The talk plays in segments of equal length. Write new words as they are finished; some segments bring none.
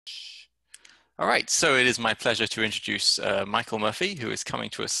All right, so it is my pleasure to introduce Michael Murphy, who is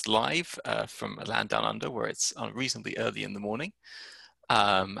coming to us live from a land down under where it's reasonably early in the morning.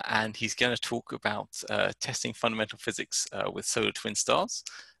 And he's going to talk about testing fundamental physics with solar twin stars.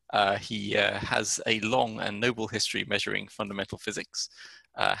 He has a long and noble history measuring fundamental physics,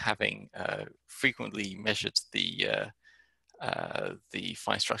 having frequently measured the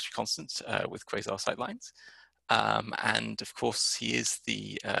fine structure constant with quasar sightlines. And of course, he is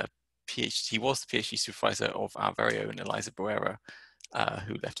the he was the PhD supervisor of our very own Eliza Barrera,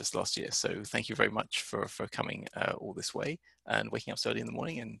 who left us last year. So thank you very much for coming all this way and waking up so early in the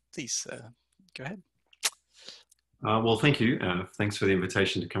morning. And please go ahead. Well, thank you. Thanks for the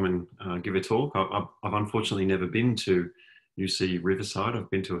invitation to come and give a talk. I've unfortunately never been to UC Riverside. I've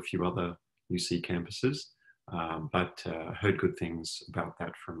been to a few other UC campuses, but heard good things about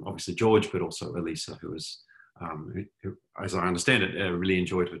that from obviously George, but also Elisa, who was, who, as I understand it, really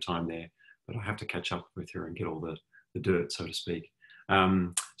enjoyed her time there. But I have to catch up with her and get all the dirt, so to speak.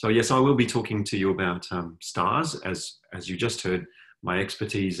 So yes, I will be talking to you about stars. As you just heard, my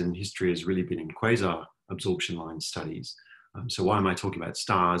expertise in history has really been in quasar absorption line studies. So why am I talking about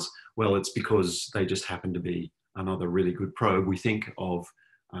stars? Well, it's because they just happen to be another really good probe, we think, of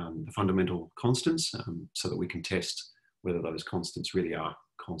the fundamental constants, so that we can test whether those constants really are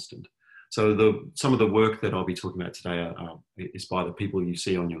constant. So some of the work that I'll be talking about today is by the people you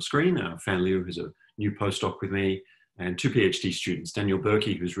see on your screen. Fan Liu, who's a new postdoc with me, and two PhD students, Daniel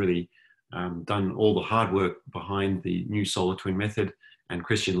Berkey, who's really done all the hard work behind the new solar twin method, and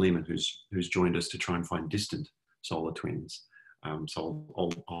Christian Lehmann, who's joined us to try and find distant solar twins. So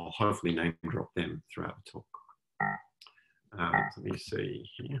I'll hopefully name drop them throughout the talk. Let me see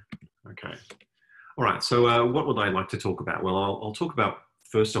here. Okay. All right. So what would I like to talk about? Well, I'll talk about,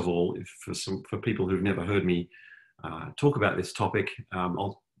 first of all, for people who've never heard me talk about this topic,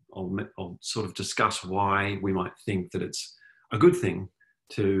 I'll sort of discuss why we might think that it's a good thing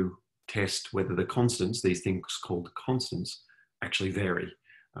to test whether the constants, these things called constants, actually vary.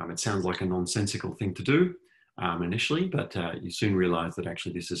 It sounds like a nonsensical thing to do initially, but you soon realize that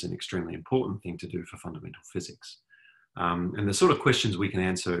actually this is an extremely important thing to do for fundamental physics. And the sort of questions we can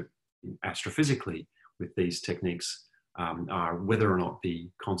answer astrophysically with these techniques are whether or not the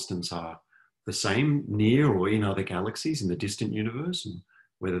constants are the same near or in other galaxies in the distant universe, and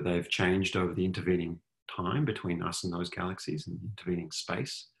whether they've changed over the intervening time between us and those galaxies and intervening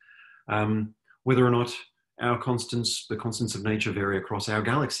space. Whether or not our constants, the constants of nature, vary across our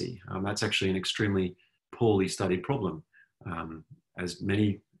galaxy. That's actually an extremely poorly studied problem.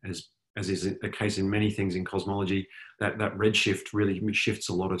 As is the case in many things in cosmology, that redshift really shifts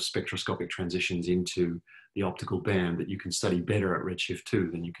a lot of spectroscopic transitions into the optical band that you can study better at redshift 2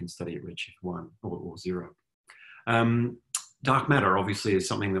 than you can study at redshift 1 or 0. Dark matter obviously is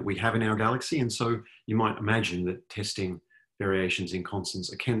something that we have in our galaxy, and so you might imagine that testing variations in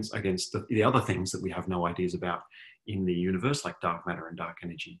constants against the other things that we have no ideas about in the universe, like dark matter and dark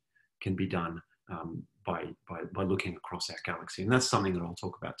energy, can be done by looking across our galaxy. And that's something that I'll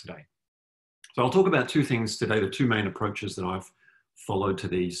talk about today. So I'll talk about two things today, the two main approaches that I've followed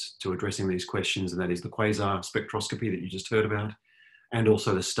to addressing these questions, and that is the quasar spectroscopy that you just heard about, and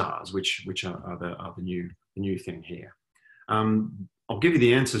also the stars, which are the new thing here. I'll give you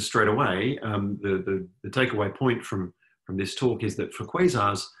the answers straight away. The takeaway point from this talk is that for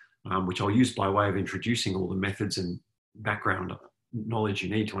quasars, which I'll use by way of introducing all the methods and background knowledge you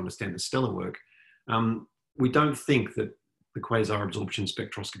need to understand the stellar work, we don't think that the quasar absorption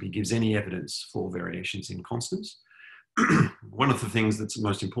spectroscopy gives any evidence for variations in constants. One of the things that's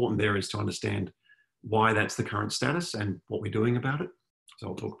most important there is to understand why that's the current status and what we're doing about it. So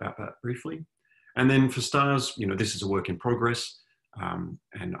I'll talk about that briefly. And then for stars, this is a work in progress,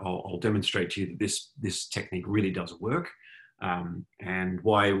 and I'll demonstrate to you that this technique really does work, and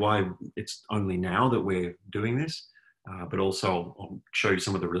why it's only now that we're doing this, but also I'll show you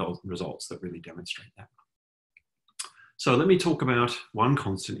some of the results that really demonstrate that. So let me talk about one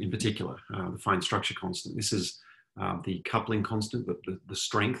constant in particular, the fine structure constant. This is the coupling constant, the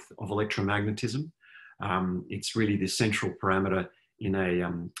strength of electromagnetism. It's really the central parameter in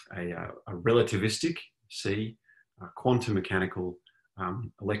a relativistic, quantum mechanical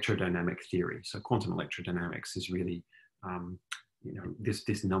electrodynamic theory. So quantum electrodynamics is really,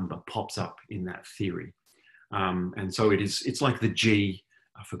 this number pops up in that theory. And so it's like the G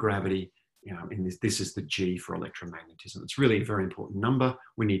for gravity, and this is the G for electromagnetism. It's really a very important number.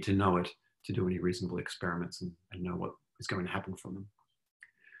 We need to know it to do any reasonable experiments and know what is going to happen from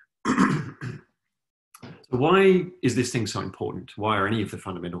them. So why is this thing so important? Why are any of the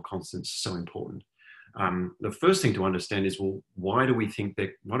fundamental constants so important? The first thing to understand is, well, why do we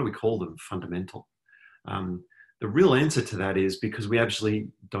call them fundamental? The real answer to that is because we actually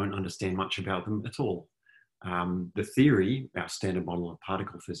don't understand much about them at all. The theory, our standard model of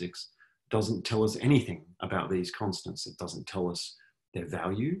particle physics, doesn't tell us anything about these constants. It doesn't tell us their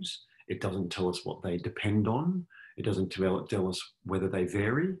values. It doesn't tell us what they depend on. It doesn't tell us whether they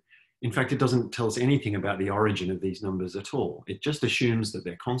vary. In fact, it doesn't tell us anything about the origin of these numbers at all. It just assumes that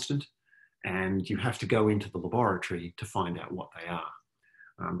they're constant, and you have to go into the laboratory to find out what they are.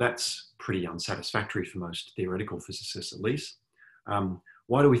 That's pretty unsatisfactory for most theoretical physicists, at least.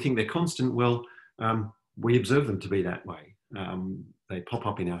 Why do we think they're constant? Well, we observe them to be that way. They pop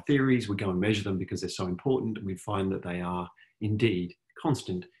up in our theories. We go and measure them because they're so important, and we find that they are indeed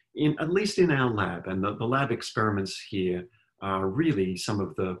constant, at least in our lab. And the lab experiments here are really some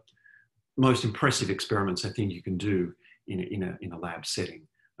of the most impressive experiments I think you can do in a lab setting.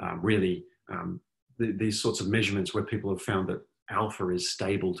 These sorts of measurements where people have found that alpha is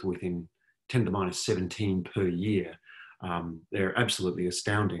stable to within 10 to the minus 17 per year, they're absolutely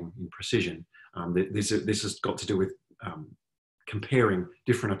astounding in precision. This has got to do with comparing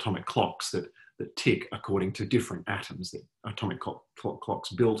different atomic clocks that tick according to different atoms, that atomic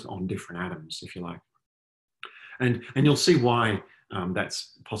clocks built on different atoms, if you like. And you'll see why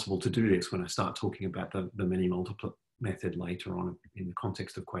that's possible to do this when I start talking about the many multiplet method later on in the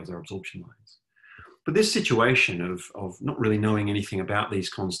context of quasar absorption lines. But this situation of not really knowing anything about these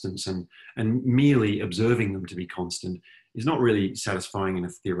constants and merely observing them to be constant is not really satisfying in a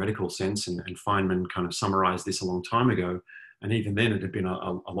theoretical sense. And Feynman kind of summarized this a long time ago. And even then it had been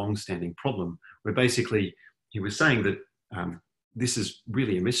a long-standing problem where basically he was saying that this is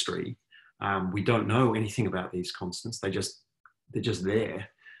really a mystery. We don't know anything about these constants. They're just there.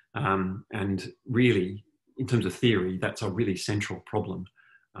 And really, in terms of theory, that's a really central problem.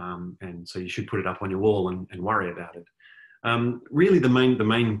 And so you should put it up on your wall and worry about it. Really, the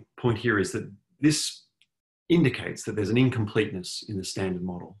main point here is that this indicates that there's an incompleteness in the standard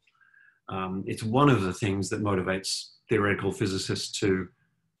model. It's one of the things that motivates theoretical physicists to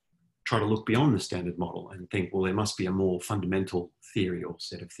try to look beyond the standard model and think, well, there must be a more fundamental theory or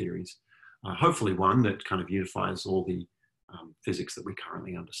set of theories. Hopefully one that kind of unifies all the physics that we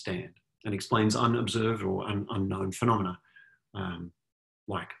currently understand and explains unobserved or unknown phenomena,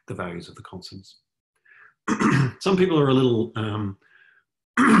 like the values of the constants. Some people are a little,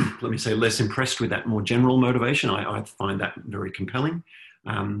 let me say, less impressed with that more general motivation. I find that very compelling.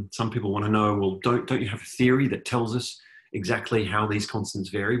 Some people want to know, well, don't you have a theory that tells us exactly how these constants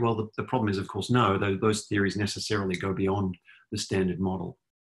vary? Well, the problem is, of course, no, those theories necessarily go beyond the standard model.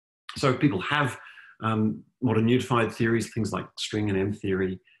 So people have modern unified theories, things like string and M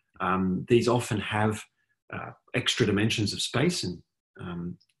theory. These often have extra dimensions of space in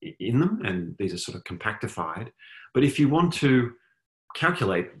them, and these are sort of compactified. But if you want to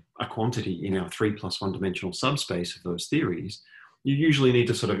calculate a quantity in our 3+1 dimensional subspace of those theories, you usually need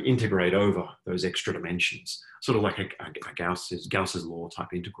to sort of integrate over those extra dimensions, sort of like a Gauss's law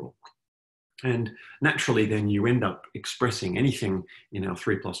type integral. And naturally, then you end up expressing anything in our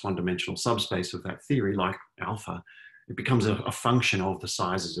 3+1 dimensional subspace of that theory, like alpha. It becomes a function of the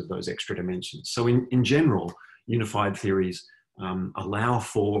sizes of those extra dimensions. So in general, unified theories allow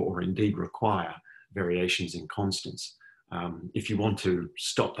for, or indeed require, variations in constants. If you want to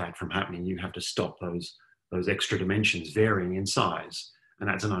stop that from happening, you have to stop those extra dimensions varying in size. And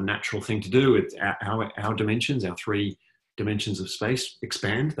that's an unnatural thing to do. It's our dimensions, our 3 dimensions of space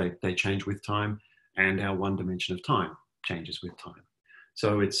expand, they change with time, and our 1 dimension of time changes with time.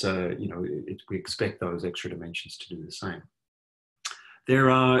 So it's, we expect those extra dimensions to do the same. There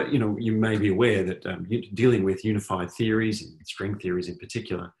are, you may be aware that dealing with unified theories, and string theories in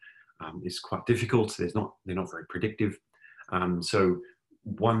particular, is quite difficult. They're not very predictive. So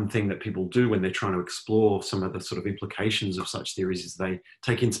one thing that people do when they're trying to explore some of the sort of implications of such theories is they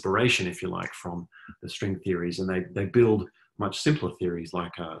take inspiration, if you like, from the string theories, and they build much simpler theories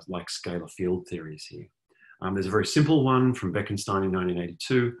like scalar field theories here. There's a very simple one from Bekenstein in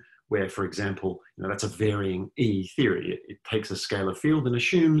 1982, where, for example, that's a varying E theory. It takes a scalar field and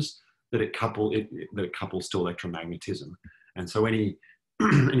assumes that it couples to electromagnetism. And so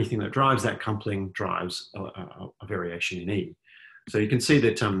anything that drives that coupling drives a variation in E. So you can see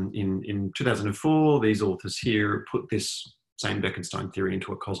that in 2004, these authors here put this same Bekenstein theory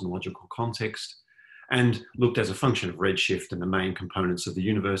into a cosmological context and looked as a function of redshift and the main components of the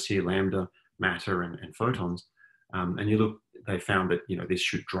universe here, lambda, matter, and photons. And they found that this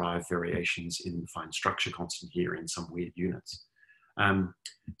should drive variations in the fine structure constant here in some weird units.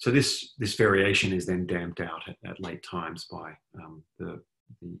 So this variation is then damped out at late times by the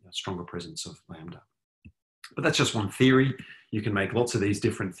stronger presence of lambda. But that's just one theory. You can make lots of these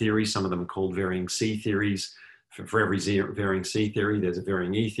different theories. Some of them are called varying C theories. For every varying C theory, there's a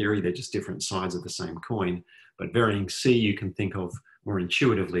varying E theory. They're just different sides of the same coin. But varying C you can think of more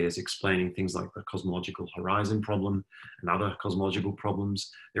intuitively as explaining things like the cosmological horizon problem and other cosmological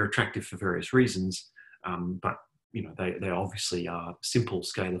problems. They're attractive for various reasons, but they obviously are simple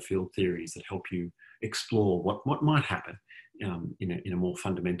scalar field theories that help you explore what might happen in a more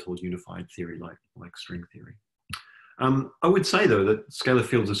fundamental unified theory like string theory. I would say, though, that scalar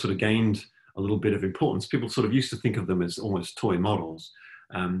fields have sort of gained a little bit of importance. People sort of used to think of them as almost toy models,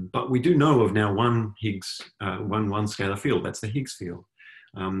 but we do know of now one scalar field. That's the Higgs field.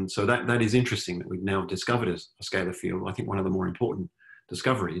 So that is interesting that we've now discovered a scalar field. I think one of the more important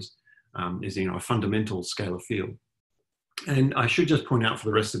discoveries is a fundamental scalar field. And I should just point out for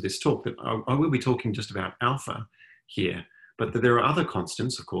the rest of this talk that I will be talking just about alpha here, but that there are other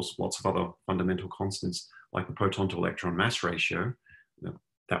constants, of course, lots of other fundamental constants like the proton to electron mass ratio.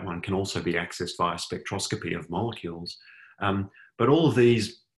 That one can also be accessed via spectroscopy of molecules. But all of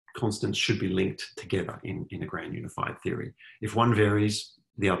these constants should be linked together in a grand unified theory. If one varies,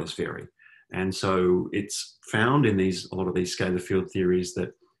 the others vary. And so it's found in a lot of these scalar field theories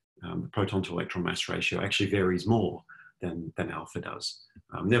that the proton to electron mass ratio actually varies more than alpha does.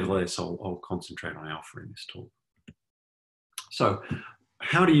 Nevertheless, I'll concentrate on alpha in this talk. So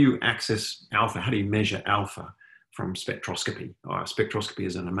how do you access alpha? How do you measure alpha from spectroscopy? Spectroscopy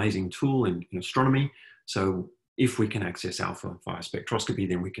is an amazing tool in astronomy. So if we can access alpha via spectroscopy,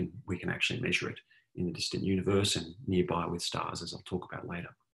 then we can actually measure it in the distant universe and nearby with stars, as I'll talk about later.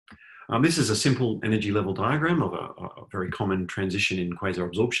 This is a simple energy level diagram of a very common transition in quasar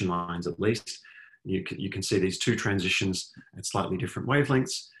absorption lines, at least. You can see these two transitions at slightly different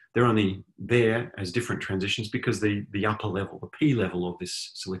wavelengths. They're only there as different transitions because the upper level, the P level of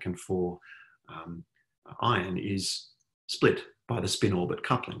this silicon 4 ion is split by the spin orbit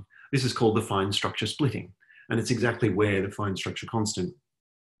coupling. This is called the fine structure splitting, and it's exactly where the fine structure constant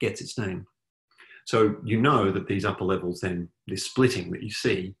gets its name. So you know that these upper levels, then this splitting that you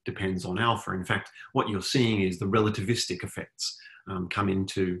see depends on alpha. In fact, what you're seeing is the relativistic effects come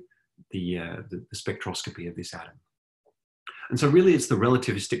into the spectroscopy of this atom. And so really it's the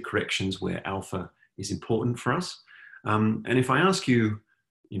relativistic corrections where alpha is important for us. And if I ask you,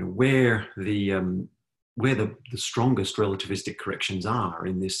 where the strongest relativistic corrections are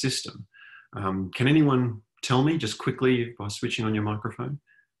in this system, can anyone tell me just quickly by switching on your microphone?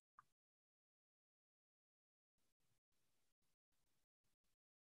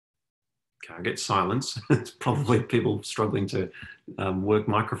 Okay, I get silence. It's probably people struggling to work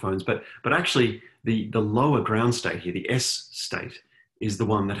microphones, but actually the lower ground state here, the S state, is the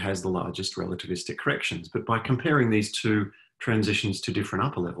one that has the largest relativistic corrections. But by comparing these two transitions to different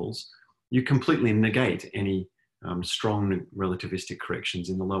upper levels, you completely negate any strong relativistic corrections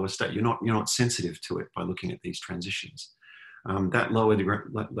in the lower state. You're not sensitive to it by looking at these transitions. That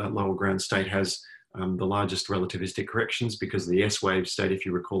lower ground state has the largest relativistic corrections because the S wave state, if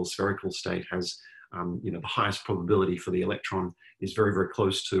you recall, spherical state has the highest probability for the electron is very, very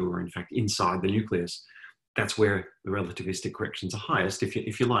close to, or in fact inside the nucleus. That's where the relativistic corrections are highest.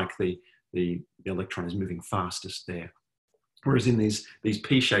 If you like, the electron is moving fastest there. Whereas in these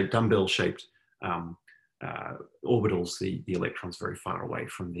P-shaped, dumbbell-shaped orbitals, the electron's very far away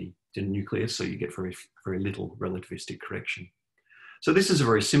from the nucleus, so you get very, very little relativistic correction. So this is a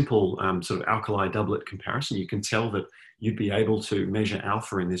very simple sort of alkali doublet comparison. You can tell that you'd be able to measure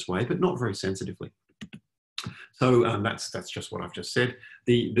alpha in this way, but not very sensitively. So that's just what I've just said.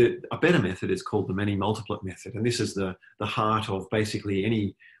 A better method is called the many multiplet method, and this is the heart of basically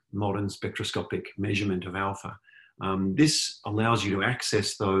any modern spectroscopic measurement of alpha. This allows you to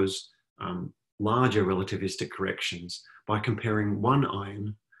access those larger relativistic corrections by comparing one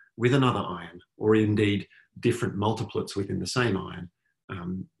ion with another ion, or indeed different multiplets within the same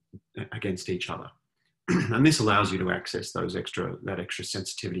ion against each other. And this allows you to access that extra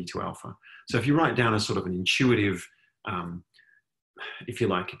sensitivity to alpha. So if you write down a sort of an intuitive, if you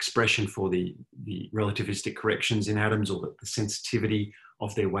like, expression for the relativistic corrections in atoms, or the sensitivity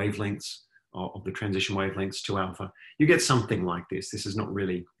of their wavelengths, of the transition wavelengths to alpha, you get something like this. This is not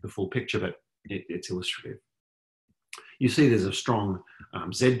really the full picture, but it's illustrative. You see there's a strong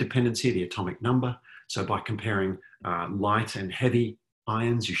Z dependency, the atomic number. So by comparing light and heavy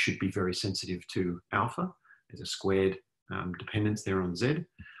ions, you should be very sensitive to alpha. There's a squared dependence there on Z.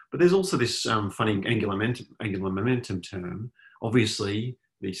 But there's also this funny angular momentum term. Obviously,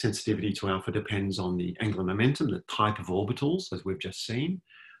 the sensitivity to alpha depends on the angular momentum, the type of orbitals, as we've just seen.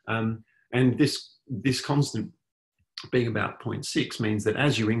 And this constant being about 0.6 means that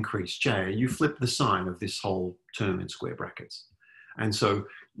as you increase J, you flip the sign of this whole term in square brackets. And so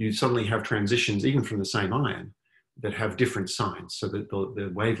you suddenly have transitions, even from the same ion, that have different signs, so that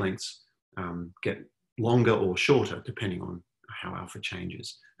the wavelengths get longer or shorter depending on how alpha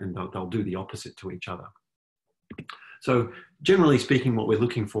changes, and they'll do the opposite to each other. So generally speaking, what we're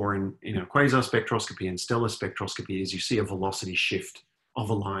looking for in quasar spectroscopy and stellar spectroscopy is you see a velocity shift of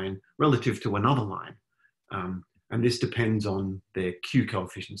a line relative to another line. And this depends on their Q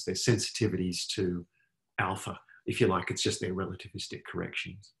coefficients, their sensitivities to alpha. If you like, it's just their relativistic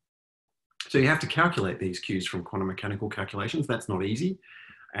corrections. So you have to calculate these Qs from quantum mechanical calculations. That's not easy.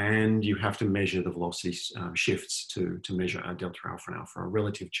 And you have to measure the velocity shifts to measure a delta alpha and alpha, a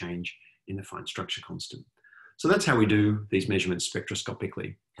relative change in the fine structure constant. So that's how we do these measurements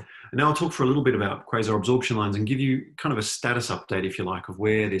spectroscopically. And now I'll talk for a little bit about quasar absorption lines and give you kind of a status update, if you like, of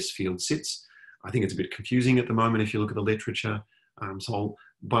where this field sits. I think it's a bit confusing at the moment if you look at the literature. So I'll,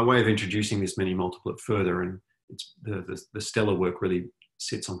 by way of introducing this many multiplet further, and it's the stellar work really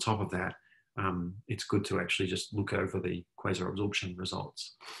sits on top of that, it's good to actually just look over the quasar absorption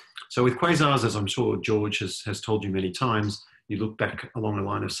results. So with quasars, as I'm sure George has told you many times, you look back along a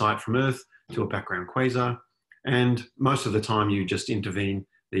line of sight from Earth to a background quasar, and most of the time you just intervene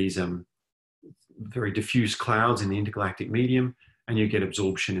these very diffuse clouds in the intergalactic medium, and you get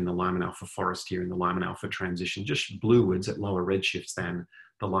absorption in the Lyman alpha forest here in the Lyman alpha transition, just bluewards at lower redshifts than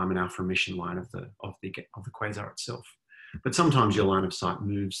the Lyman alpha emission line of the quasar itself. But sometimes your line of sight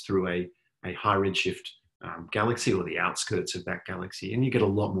moves through a high redshift galaxy or the outskirts of that galaxy, and you get a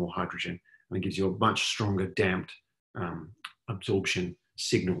lot more hydrogen, and it gives you a much stronger damped absorption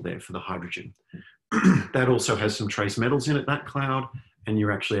signal there for the hydrogen. That also has some trace metals in it, that cloud, and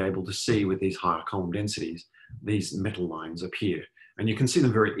you're actually able to see with these higher column densities, these metal lines appear. And you can see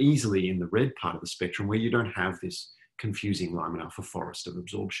them very easily in the red part of the spectrum where you don't have this confusing Lyman alpha forest of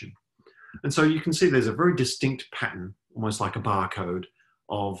absorption. And so you can see there's a very distinct pattern, almost like a barcode,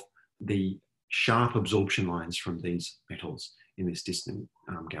 of the sharp absorption lines from these metals in this distant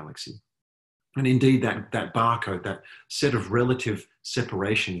galaxy. And indeed, that barcode, that set of relative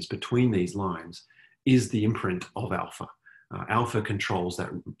separations between these lines, is the imprint of alpha. Alpha controls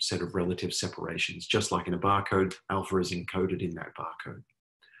that set of relative separations. Just like in a barcode, alpha is encoded in that barcode.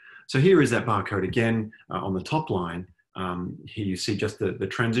 So here is that barcode again on the top line. Here you see just the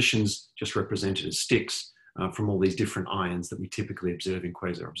transitions just represented as sticks from all these different ions that we typically observe in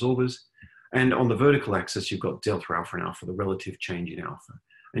quasar absorbers. And on the vertical axis, you've got delta alpha and alpha, the relative change in alpha.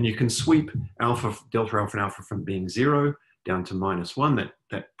 And you can sweep delta alpha and alpha from being 0 down to -1.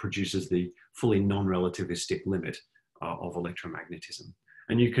 That produces the fully non-relativistic limit of electromagnetism.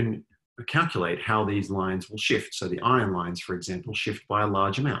 And you can calculate how these lines will shift. So the ion lines, for example, shift by a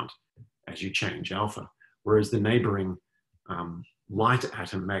large amount as you change alpha, whereas the neighboring light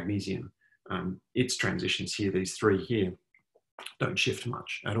atom magnesium, its transitions here, these three here, don't shift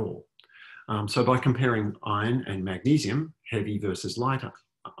much at all. So by comparing iron and magnesium, heavy versus lighter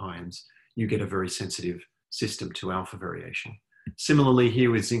ions, you get a very sensitive system to alpha variation. Similarly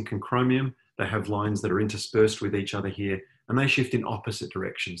here with zinc and chromium, they have lines that are interspersed with each other here, and they shift in opposite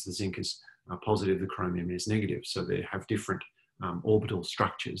directions. The zinc is positive, the chromium is negative. So they have different orbital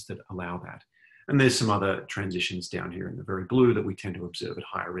structures that allow that. And there's some other transitions down here in the very blue that we tend to observe at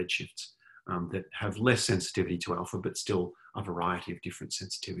higher redshifts that have less sensitivity to alpha, but still a variety of different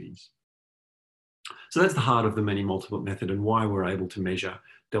sensitivities. So that's the heart of the many multiplet method and why we're able to measure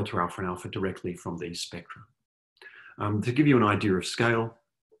delta alpha and alpha directly from these spectra. To give you an idea of scale,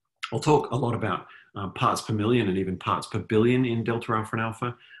 I'll talk a lot about parts per million and even parts per billion in delta alpha and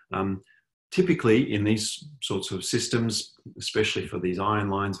alpha. Typically in these sorts of systems, especially for these iron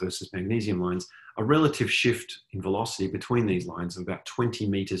lines versus magnesium lines, a relative shift in velocity between these lines of about 20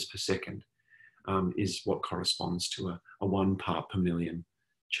 meters per second is what corresponds to a 1 part per million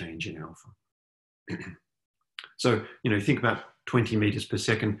change in alpha. So, think about 20 meters per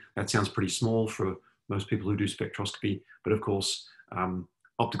second. That sounds pretty small for most people who do spectroscopy, but of course,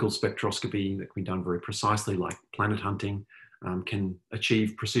 optical spectroscopy that can be done very precisely, like planet hunting, can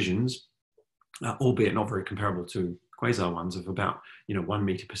achieve precisions, albeit not very comparable to quasar ones, of about 1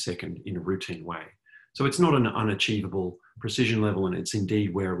 meter per second in a routine way. So it's not an unachievable precision level, and it's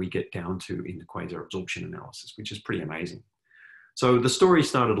indeed where we get down to in the quasar absorption analysis, which is pretty amazing. So the story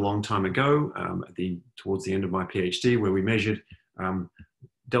started a long time ago, towards the end of my PhD, where we measured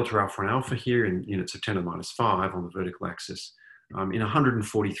delta alpha and alpha here in units of 10 to the -5 on the vertical axis in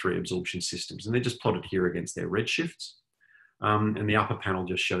 143 absorption systems. And they're just plotted here against their redshifts. And the upper panel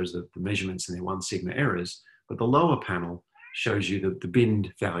just shows the measurements and their 1 sigma errors. But the lower panel shows you the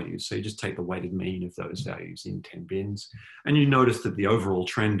binned values. So you just take the weighted mean of those values in 10 bins. And you notice that the overall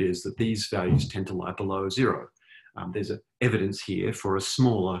trend is that these values tend to lie below 0. There's evidence here for a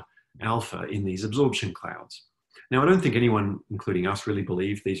smaller alpha in these absorption clouds. Now, I don't think anyone, including us, really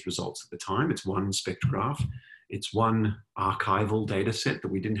believed these results at the time. It's one spectrograph. It's one archival data set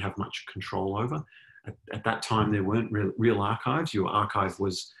that we didn't have much control over. At that time, there weren't real archives. Your archive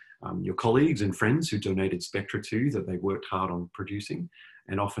was your colleagues and friends who donated spectra to you that they worked hard on producing,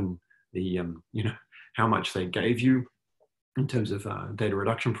 and often the how much they gave you in terms of data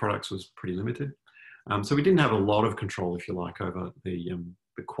reduction products was pretty limited. So we didn't have a lot of control, if you like, over the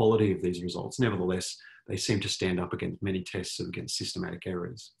quality of these results. Nevertheless, they seem to stand up against many tests against systematic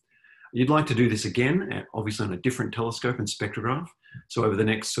errors. You'd like to do this again, obviously on a different telescope and spectrograph. So over the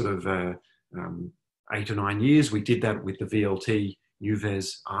next sort of 8 or 9 years, we did that with the VLT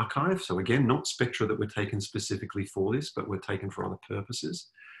UVES archive. So again, not spectra that were taken specifically for this, but were taken for other purposes.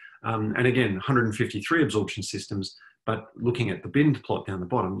 And again, 153 absorption systems, but looking at the binned plot down the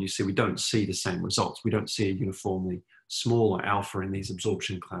bottom, you see we don't see the same results. We don't see a uniformly smaller alpha in these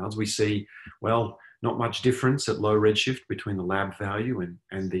absorption clouds. We see, well, not much difference at low redshift between the lab value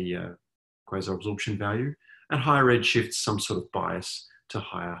and the quasar absorption value. At higher redshift, some sort of bias to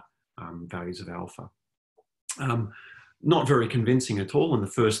higher values of alpha. Not very convincing at all. And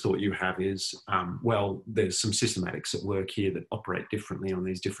the first thought you have is, well, there's some systematics at work here that operate differently on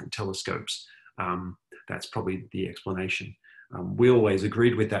these different telescopes. That's probably the explanation. We always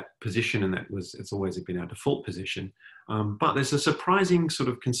agreed with that position, and it's always been our default position. But there's a surprising sort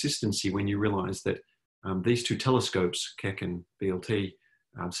of consistency when you realize that these two telescopes, Keck and BLT,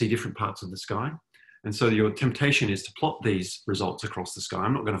 see different parts of the sky. And so your temptation is to plot these results across the sky.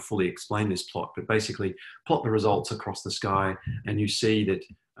 I'm not going to fully explain this plot, but basically plot the results across the sky, and you see that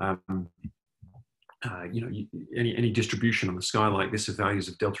any distribution on the sky like this of values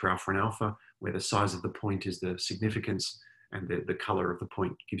of delta alpha and alpha, where the size of the point is the significance and the color of the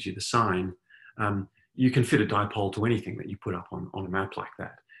point gives you the sign, you can fit a dipole to anything that you put up on a map like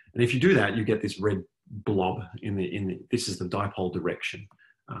that. And if you do that, you get this red blob this is the dipole direction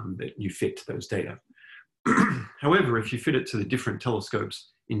that you fit to those data. However, if you fit it to the different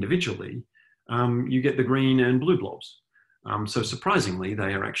telescopes individually, you get the green and blue blobs. So surprisingly,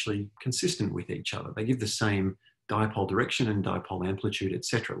 they are actually consistent with each other. They give the same dipole direction and dipole amplitude,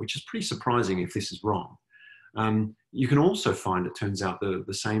 etc., which is pretty surprising if this is wrong. You can also find, it turns out,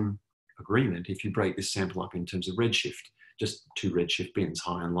 the same agreement if you break this sample up in terms of redshift, just 2 redshift bins,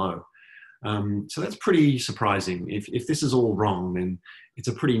 high and low. So that's pretty surprising. If this is all wrong, then it's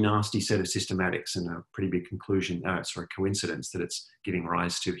a pretty nasty set of systematics and a pretty big coincidence that it's giving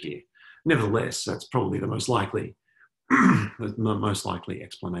rise to here. Nevertheless, that's probably the most likely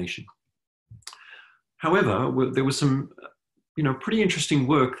explanation. However, there was some pretty interesting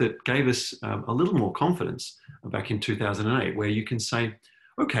work that gave us a little more confidence back in 2008, where you can say,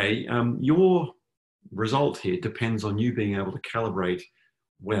 okay, your result here depends on you being able to calibrate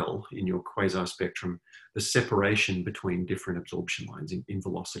well in your quasar spectrum the separation between different absorption lines in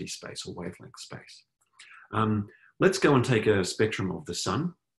velocity space or wavelength space. Let's go and take a spectrum of the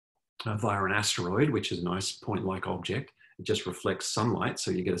sun via an asteroid, which is a nice point-like object. It just reflects sunlight, so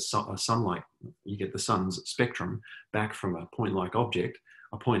you get you get the sun's spectrum back from a point-like object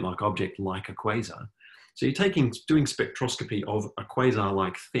like a quasar. So you're doing spectroscopy of a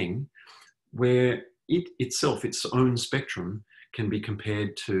quasar-like thing where it itself, its own spectrum, can be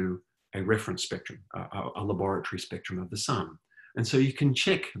compared to a reference spectrum, a laboratory spectrum of the sun. And so you can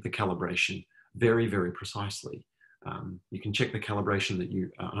check the calibration very, very precisely. You can check the calibration that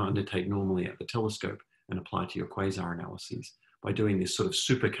you undertake normally at the telescope and apply to your quasar analyses by doing this sort of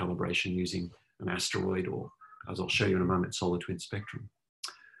super calibration using an asteroid or, as I'll show you in a moment, solar twin spectrum.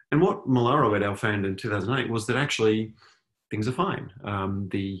 And what Malaro et al. Found in 2008 was that actually things are fine.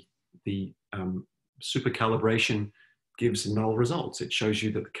 The super calibration gives null results. It shows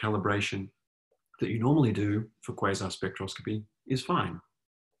you that the calibration that you normally do for quasar spectroscopy is fine.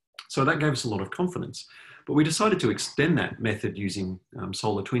 So that gave us a lot of confidence. But we decided to extend that method using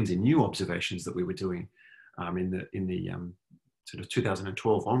solar twins in new observations that we were doing in the sort of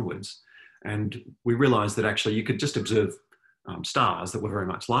 2012 onwards. And we realized that actually you could just observe stars that were very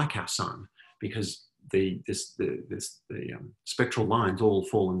much like our sun, because the spectral lines all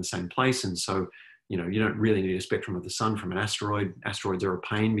fall in the same place. And so you don't really need a spectrum of the sun from an asteroid. Asteroids are a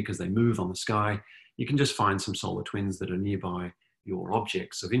pain because they move on the sky. You can just find some solar twins that are nearby your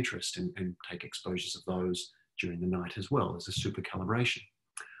objects of interest and take exposures of those during the night as well as a super calibration.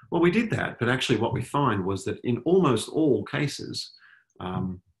 Well, we did that, but actually what we find was that in almost all cases,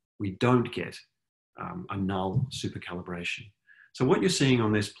 we don't get a null supercalibration. So what you're seeing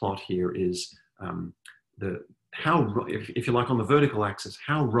on this plot here is if you like, on the vertical axis,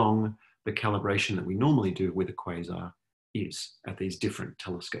 how wrong the calibration that we normally do with a quasar is at these different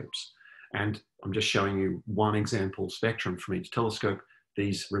telescopes. And I'm just showing you one example spectrum from each telescope.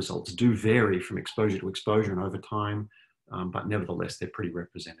 These results do vary from exposure to exposure and over time, but nevertheless, they're pretty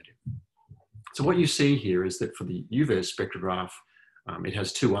representative. So what you see here is that for the UVES spectrograph, it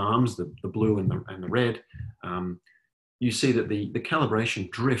has two arms, the blue and the red. You see that the calibration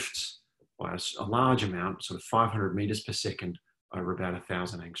drifts by a large amount, sort of 500 meters per second over about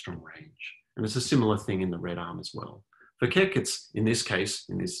 1,000 angstrom range. And it's a similar thing in the red arm as well. For Keck, it's, in this case,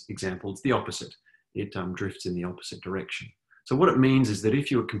 in this example, it's the opposite. It drifts in the opposite direction. So what it means is that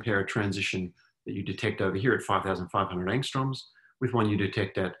if you would compare a transition that you detect over here at 5,500 angstroms with one you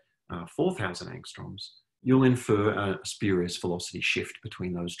detect at 4,000 angstroms, you'll infer a spurious velocity shift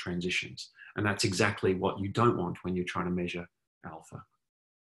between those transitions. And that's exactly what you don't want when you're trying to measure alpha.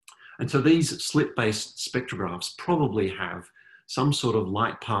 And so these slit-based spectrographs probably have some sort of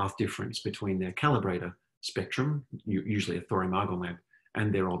light path difference between their calibrator spectrum, usually a thorium argon lab,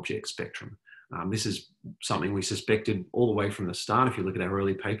 and their object spectrum. This is something we suspected all the way from the start. If you look at our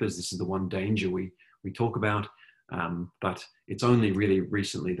early papers, this is the one danger we talk about. But it's only really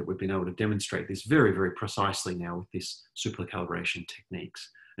recently that we've been able to demonstrate this very, very precisely now with this supercalibration techniques.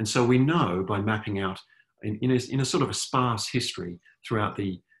 And so we know by mapping out in a sort of a sparse history throughout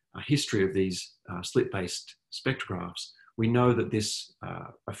the history of these slit-based spectrographs, we know that this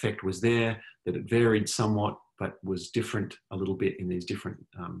effect was there, that it varied somewhat, but was different a little bit in these different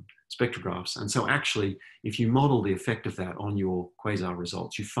spectrographs. And so actually, if you model the effect of that on your quasar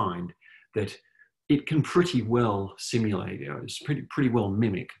results, you find that it can pretty well simulate, it's pretty well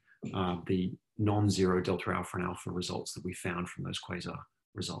mimic the non-zero delta alpha and alpha results that we found from those quasar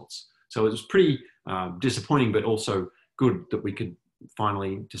results. So it was pretty disappointing, but also good that we could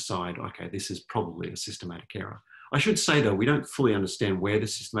finally decide, okay, this is probably a systematic error. I should say though, we don't fully understand where the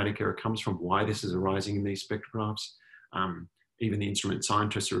systematic error comes from, why this is arising in these spectrographs. Even the instrument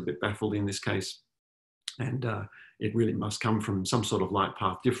scientists are a bit baffled in this case. And it really must come from some sort of light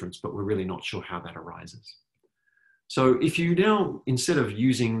path difference, but we're really not sure how that arises. So if you now, instead of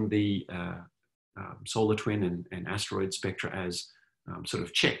using the solar twin and asteroid spectra as sort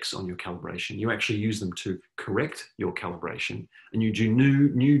of checks on your calibration, you actually use them to correct your calibration, and you do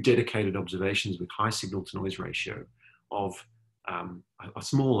new dedicated observations with high signal to noise ratio of a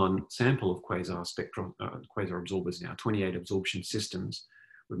small sample of quasar absorbers now, 28 absorption systems.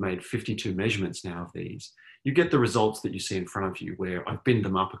 We've made 52 measurements now of these. You get the results that you see in front of you, where I've binned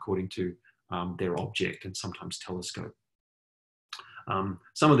them up according to their object and sometimes telescope.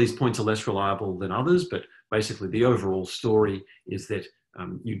 Some of these points are less reliable than others, but basically the overall story is that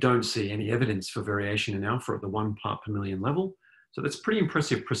you don't see any evidence for variation in alpha at the 1 part per million level. So that's pretty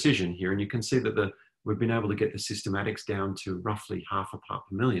impressive precision here. And you can see that we've been able to get the systematics down to roughly 0.5 part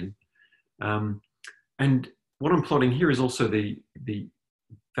per million. And what I'm plotting here is also the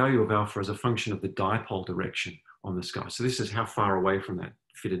value of alpha as a function of the dipole direction on the sky. So this is how far away from that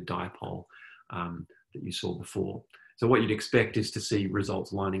fitted dipole that you saw before. So what you'd expect is to see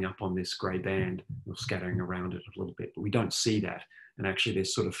results lining up on this grey band or scattering around it a little bit, but we don't see that. And actually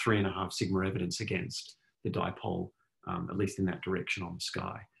there's sort of 3.5 sigma evidence against the dipole, at least in that direction on the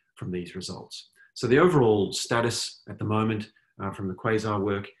sky from these results. So the overall status at the moment from the quasar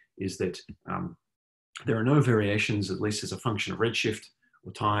work is that there are no variations, at least as a function of redshift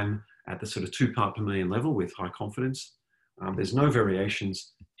or time, at the sort of 2 part per million level with high confidence. There's no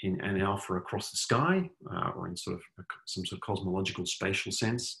variations in an alpha across the sky or in sort of some sort of cosmological spatial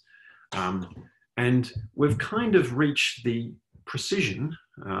sense. And we've kind of reached the precision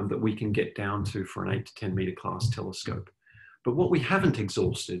that we can get down to for an 8 to 10 meter class telescope. But what we haven't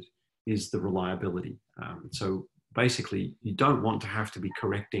exhausted is the reliability. So basically, you don't want to have to be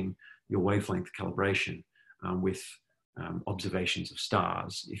correcting your wavelength calibration with observations of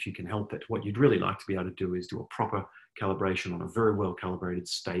stars if you can help it. What you'd really like to be able to do is do a proper calibration on a very well calibrated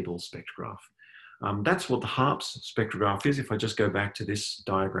stable spectrograph. That's what the HARPS spectrograph is. If I just go back to this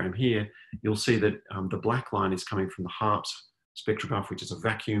diagram here, you'll see that the black line is coming from the HARPS spectrograph, which is a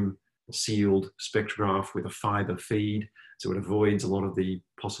vacuum sealed spectrograph with a fiber feed. So it avoids a lot of the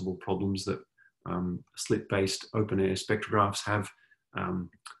possible problems that slit-based open air spectrographs have,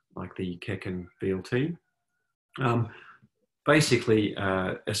 like the Keck and VLT. Basically,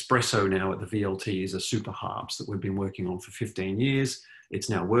 Espresso now at the VLT is a super HARPS that we've been working on for 15 years. It's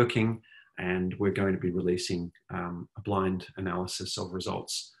now working, and we're going to be releasing a blind analysis of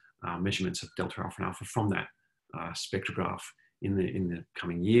results, measurements of delta alpha and alpha from that spectrograph in the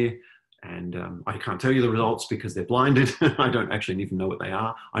coming year. And I can't tell you the results because they're blinded. I don't actually even know what they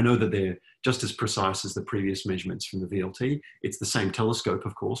are. I know that they're just as precise as the previous measurements from the VLT. It's the same telescope,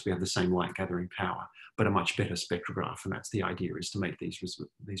 of course. We have the same light gathering power, but a much better spectrograph. And that's the idea, is to make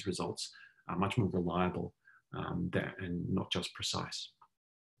these results much more reliable and not just precise.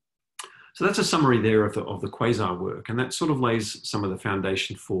 So that's a summary there of the quasar work. And that sort of lays some of the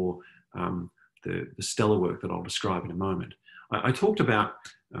foundation for the stellar work that I'll describe in a moment. I talked about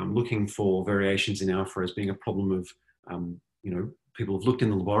looking for variations in alpha as being a problem of, people have looked in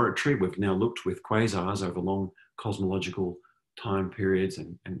the laboratory. We've now looked with quasars over long cosmological time periods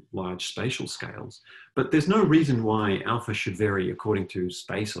and large spatial scales. But there's no reason why alpha should vary according to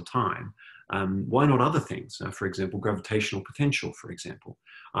space or time. Why not other things? For example, gravitational potential, for example.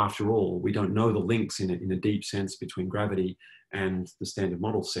 After all, we don't know the links in a deep sense between gravity and the standard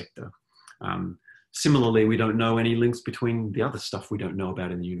model sector. Similarly, we don't know any links between the other stuff we don't know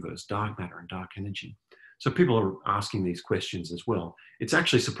about in the universe, dark matter and dark energy. So people are asking these questions as well. It's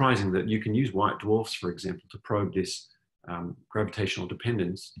actually surprising that you can use white dwarfs, for example, to probe this gravitational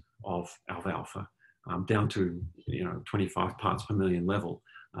dependence of alpha down to 25 parts per million level,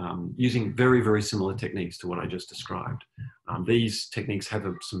 using very, very similar techniques to what I just described. These techniques have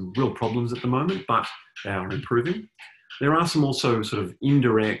some real problems at the moment, but they are improving. There are some also sort of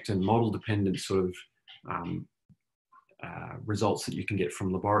indirect and model-dependent sort of results that you can get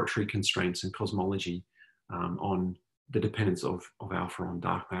from laboratory constraints and cosmology on the dependence of alpha on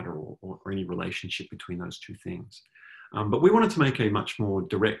dark matter or any relationship between those two things. But we wanted to make a much more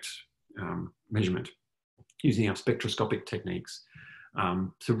direct measurement using our spectroscopic techniques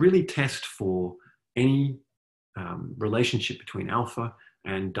to really test for any relationship between alpha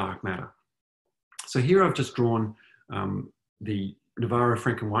and dark matter. So here I've just drawn the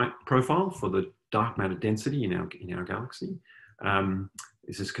Navarro-Franken-White profile for the dark matter density in our galaxy.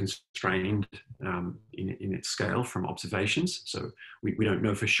 This is constrained in its scale from observations. So we don't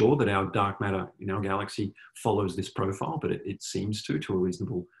know for sure that our dark matter in our galaxy follows this profile, but it seems to a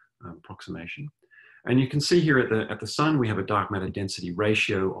reasonable approximation. And you can see here at the sun, we have a dark matter density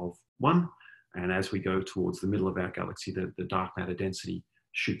ratio of 1. And as we go towards the middle of our galaxy, the dark matter density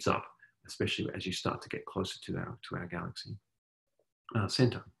shoots up, especially as you start to get closer to our galaxy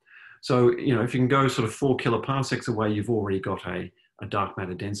center. So, if you can go sort of 4 kiloparsecs away, you've already got a dark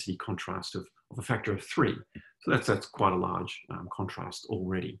matter density contrast of a factor of 3. So that's quite a large contrast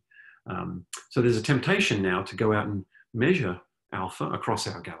already. So there's a temptation now to go out and measure alpha across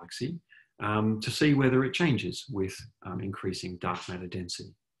our galaxy to see whether it changes with increasing dark matter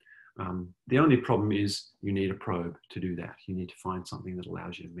density. The only problem is you need a probe to do that. You need to find something that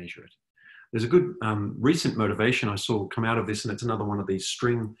allows you to measure it. There's a good recent motivation I saw come out of this, and it's another one of these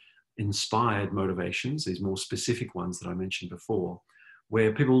string-inspired motivations, these more specific ones that I mentioned before,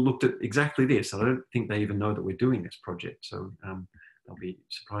 where people looked at exactly this. I don't think they even know that we're doing this project, so they'll be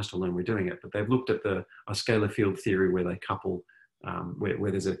surprised to learn we're doing it. But they've looked at a scalar field theory where they couple,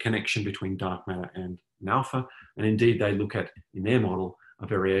 where there's a connection between dark matter and alpha, and indeed they look at, in their model, a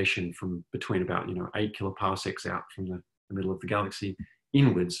variation from between about 8 kiloparsecs out from the middle of the galaxy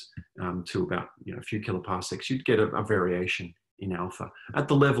inwards to about a few kiloparsecs. You'd get a variation in alpha at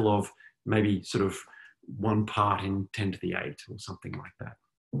the level of maybe sort of 1 part in 10 to the 8 or something like that,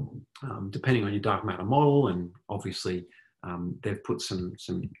 depending on your dark matter model. And obviously they've put some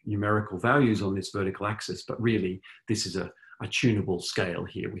numerical values on this vertical axis, but really this is a tunable scale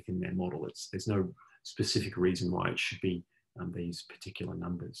here within their model. There's no specific reason why it should be these particular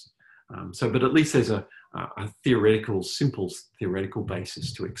numbers. But at least there's a simple theoretical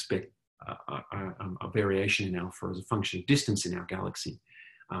basis to expect a variation in alpha as a function of distance in our galaxy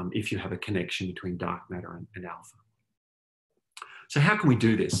if you have a connection between dark matter and alpha. So how can we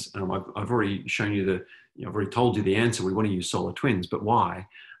do this? I've already shown you I've already told you the answer. We want to use solar twins, but why?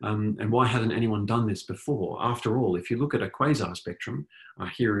 And why hasn't anyone done this before? After all, if you look at a quasar spectrum,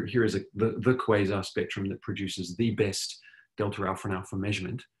 here is the quasar spectrum that produces the best delta alpha and alpha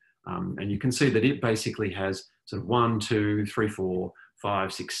measurement. And you can see that it basically has sort of 1, 2, 3, 4,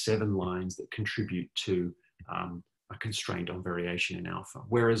 5, 6, 7 lines that contribute to a constraint on variation in alpha.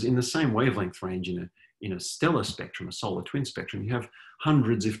 Whereas in the same wavelength range in a stellar spectrum, a solar twin spectrum, you have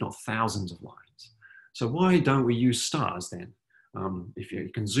hundreds, if not thousands of lines. So why don't we use stars then? If you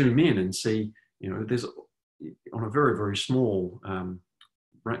can zoom in and see, there's on a very, very small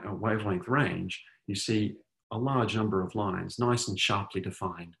wavelength range, you see a large number of lines, nice and sharply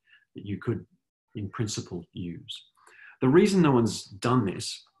defined, that you could, in principle, use. The reason no one's done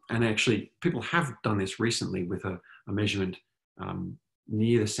this, and actually people have done this recently with a measurement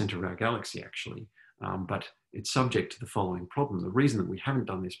near the center of our galaxy, actually, but it's subject to the following problem. The reason that we haven't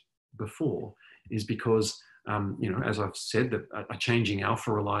done this before is because, as I've said, that a changing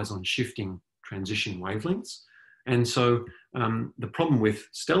alpha relies on shifting transition wavelengths. And so the problem with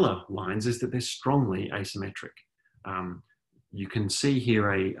stellar lines is that they're strongly asymmetric. You can see here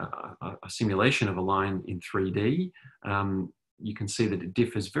a simulation of a line in 3D. You can see that it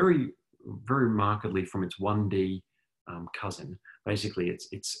differs very, very markedly from its 1D cousin. Basically,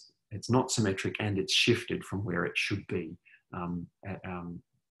 it's not symmetric and it's shifted from where it should be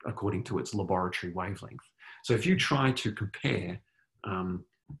according to its laboratory wavelength. So if you try to compare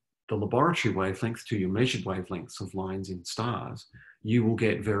the laboratory wavelength to your measured wavelengths of lines in stars, you will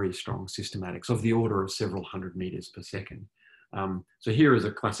get very strong systematics of the order of several hundred meters per second. So here is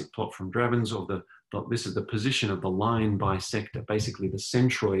a classic plot from Drabins of this is the position of the line bisector, basically the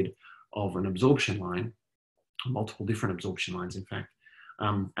centroid of an absorption line, multiple different absorption lines, in fact,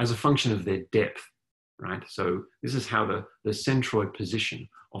 as a function of their depth, right? So this is how the centroid position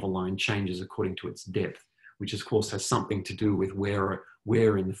of a line changes according to its depth, which of course has something to do with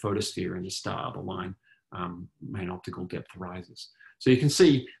where in the photosphere in the star the line main optical depth rises. So you can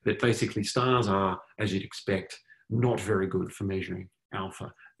see that basically stars are, as you'd expect, not very good for measuring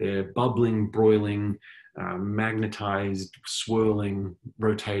alpha. They're bubbling, broiling, magnetized, swirling,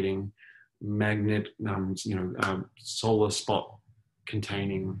 rotating, solar spot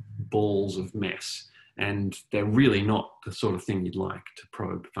containing balls of mess. And they're really not the sort of thing you'd like to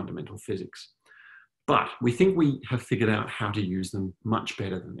probe fundamental physics. But we think we have figured out how to use them much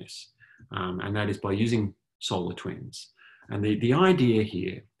better than this. And that is by using solar twins. And the idea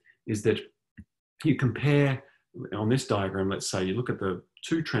here is that you compare, on this diagram, let's say you look at the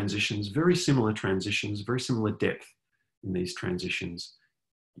two transitions, very similar depth in these transitions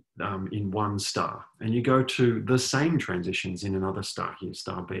in one star. And you go to the same transitions in another star here,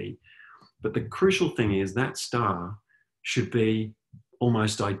 star B. But the crucial thing is that star should be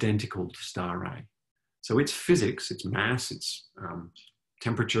almost identical to star A. So its physics, its mass, its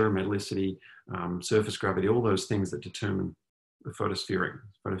temperature, metallicity, surface gravity, all those things that determine the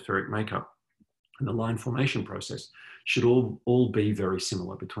photospheric makeup and the line formation process should all be very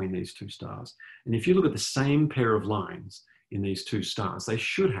similar between these two stars. And if you look at the same pair of lines in these two stars, they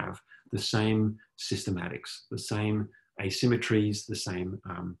should have the same systematics, the same asymmetries, the same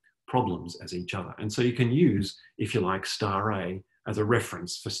problems as each other. And so you can use, if you like, star A as a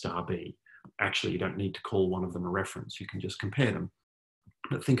reference for star B. Actually, you don't need to call one of them a reference. You can just compare them.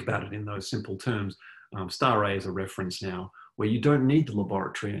 But think about it in those simple terms. Star A is a reference now where you don't need the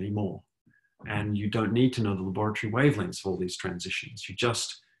laboratory anymore. And you don't need to know the laboratory wavelengths of all these transitions. You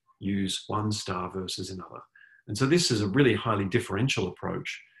just use one star versus another. And so this is a really highly differential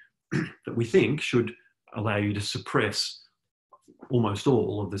approach that we think should allow you to suppress almost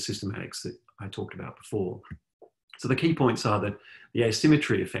all of the systematics that I talked about before. So the key points are that the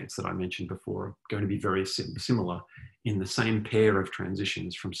asymmetry effects that I mentioned before are going to be very similar in the same pair of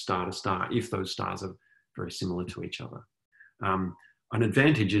transitions from star to star, if those stars are very similar to each other. An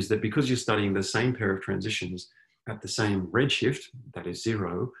advantage is that because you're studying the same pair of transitions at the same redshift, that is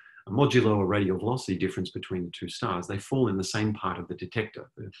 0, modulo a radial velocity difference between the two stars, they fall in the same part of the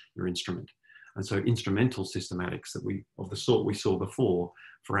detector, your instrument. And so instrumental systematics of the sort we saw before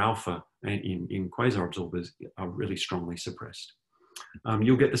for alpha in quasar absorbers are really strongly suppressed.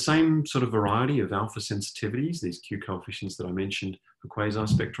 You'll get the same sort of variety of alpha sensitivities, these Q coefficients that I mentioned for quasar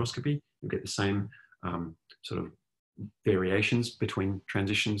spectroscopy. You'll get the same sort of variations between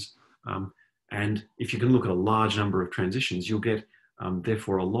transitions. And if you can look at a large number of transitions, you'll get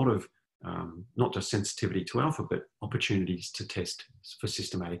therefore a lot of not just sensitivity to alpha, but opportunities to test for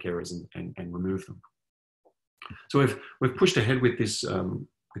systematic errors and remove them. So we've pushed ahead with this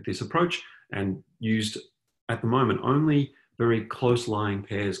approach and used at the moment only very close lying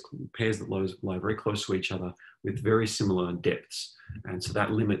pairs that lie very close to each other with very similar depths. And so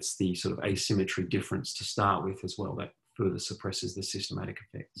that limits the sort of asymmetry difference to start with as well. That further suppresses the systematic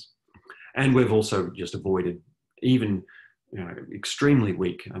effects. And we've also just avoided even extremely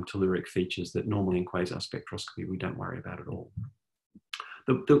weak telluric features that normally in quasar spectroscopy we don't worry about at all.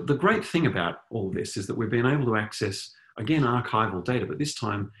 The great thing about all of this is that we've been able to access, again, archival data, but this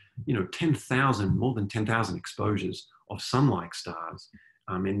time, more than 10,000 exposures of sun-like stars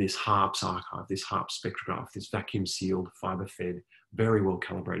in this HARPS archive, this HARPS spectrograph, this vacuum-sealed, fiber-fed, very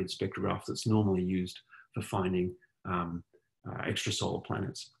well-calibrated spectrograph that's normally used for finding extrasolar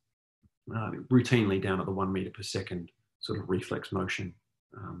planets, routinely down at the 1 meter per second sort of reflex motion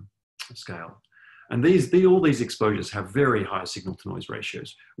scale. And all these exposures have very high signal-to-noise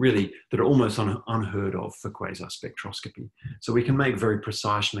ratios, really, that are almost unheard of for quasar spectroscopy. So we can make very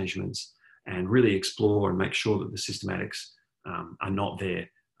precise measurements and really explore and make sure that the systematics are not there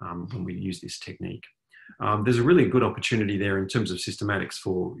when we use this technique. There's a really good opportunity there in terms of systematics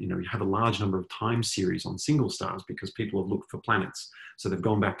for, you have a large number of time series on single stars because people have looked for planets. So they've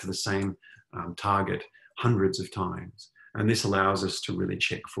gone back to the same target hundreds of times. And this allows us to really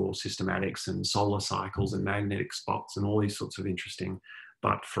check for systematics and solar cycles and magnetic spots and all these sorts of interesting,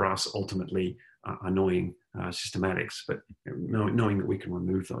 but for us ultimately annoying systematics. But knowing that we can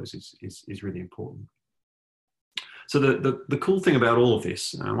remove those is really important. So the cool thing about all of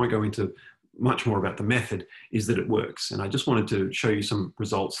this, I won't go into much more about the method, is that it works. And I just wanted to show you some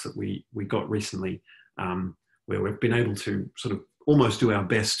results that we got recently where we've been able to sort of almost do our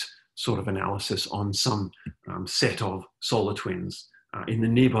best sort of analysis on some set of solar twins in the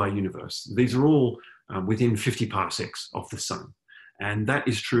nearby universe. These are all within 50 parsecs of the sun. And that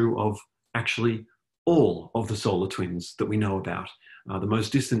is true of actually all of the solar twins that we know about. The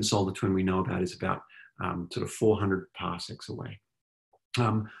most distant solar twin we know about is about sort of 400 parsecs away.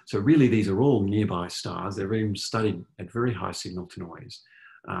 So really these are all nearby stars. They're being studied at very high signal to noise.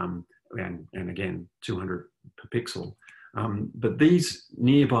 And again, 200 per pixel. But these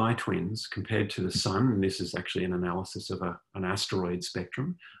nearby twins compared to the sun, and this is actually an analysis of an asteroid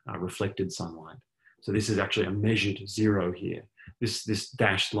spectrum, reflected sunlight. So this is actually a measured zero here. This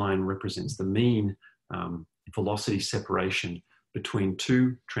dashed line represents the mean velocity separation between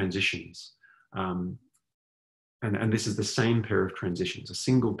two transitions. And this is the same pair of transitions, a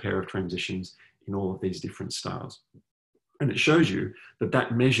single pair of transitions in all of these different stars. And it shows you that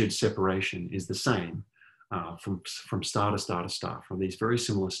that measured separation is the same from star to star to star. From these very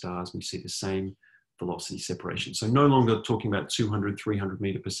similar stars, we see the same velocity separation. So no longer talking about 200, 300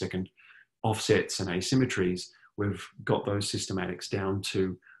 meter per second offsets and asymmetries. We've got those systematics down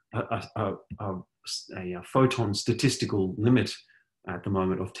to a photon statistical limit at the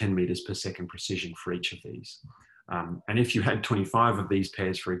moment of 10 meters per second precision for each of these. And if you had 25 of these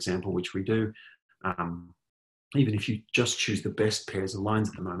pairs, for example, which we do, even if you just choose the best pairs of lines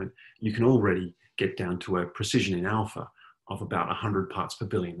at the moment, you can already get down to a precision in alpha of about 100 parts per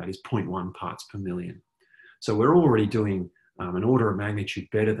billion. That is 0.1 parts per million. So we're already doing an order of magnitude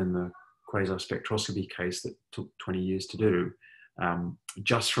better than the quasi-spectroscopy case that took 20 years to do,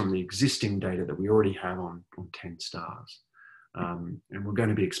 just from the existing data that we already have on 10 stars. And we're going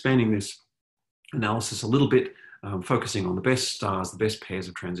to be expanding this analysis a little bit, focusing on the best stars, the best pairs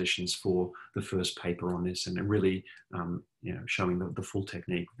of transitions for the first paper on this, and really showing the full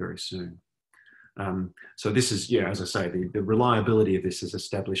technique very soon. So this is, as I say, the reliability of this is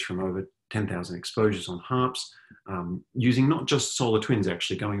established from over 10,000 exposures on HARPS, using not just solar twins,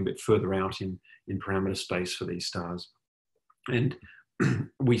 actually going a bit further out in parameter space for these stars. And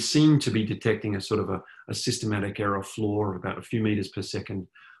we seem to be detecting a sort of a systematic error floor of about a few meters per second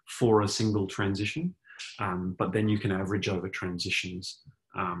for a single transition. But then you can average over transitions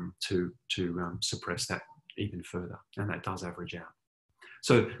to suppress that even further. And that does average out.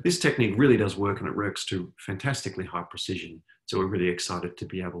 So this technique really does work, and it works to fantastically high precision. So we're really excited to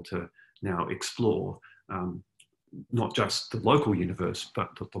be able to now explore not just the local universe, but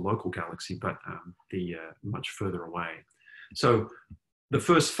the local galaxy, but the much further away. So the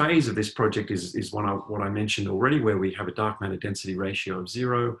first phase of this project is what I mentioned already, where we have a dark matter density ratio of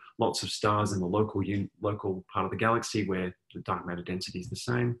 0, lots of stars in the local part of the galaxy where the dark matter density is the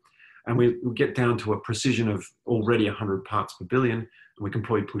same. And we get down to a precision of already 100 parts per billion. And we can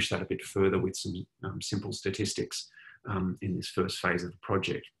probably push that a bit further with some simple statistics in this first phase of the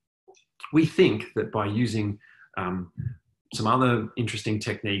project. We think that by using some other interesting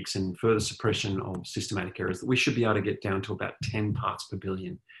techniques and further suppression of systematic errors, that we should be able to get down to about 10 parts per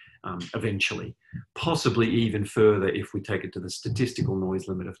billion eventually, possibly even further if we take it to the statistical noise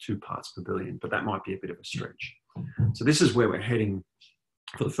limit of 2 parts per billion, but that might be a bit of a stretch. So this is where we're heading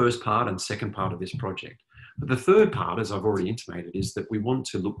for the first part and second part of this project. But the third part, as I've already intimated, is that we want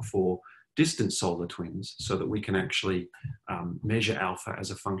to look for distant solar twins so that we can actually measure alpha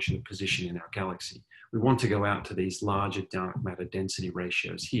as a function of position in our galaxy. We want to go out to these larger dark matter density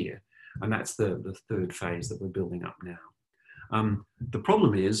ratios here, and that's the third phase that we're building up now. The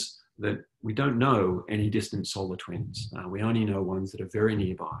problem is that we don't know any distant solar twins. We only know ones that are very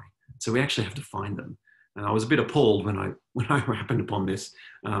nearby. So we actually have to find them. And I was a bit appalled when I happened upon this.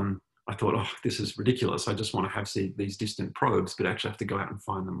 I thought, oh, this is ridiculous. I just want to have these distant probes, but actually have to go out and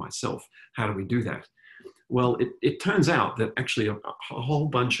find them myself. How do we do that? Well, it turns out that actually a whole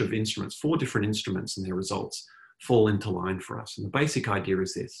bunch of instruments, 4 different instruments and their results fall into line for us. And the basic idea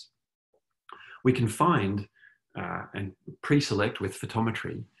is this. We can find and pre-select with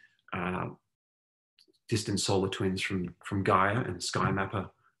photometry distant solar twins from Gaia and SkyMapper,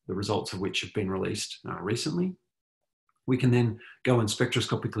 the results of which have been released recently. We can then go and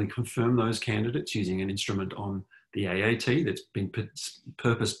spectroscopically confirm those candidates using an instrument on the AAT that's been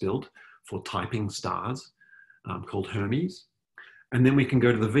purpose-built for typing stars called Hermes. And then we can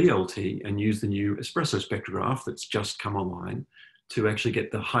go to the VLT and use the new espresso spectrograph that's just come online to actually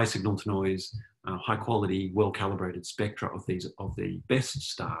get the high signal to noise, high quality, well-calibrated spectra of the best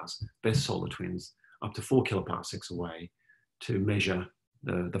stars, best solar twins, up to 4 kiloparsecs away to measure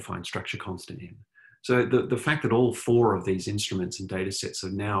the fine structure constant in. So the fact that all 4 of these instruments and data sets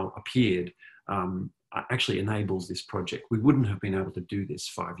have now appeared actually enables this project. We wouldn't have been able to do this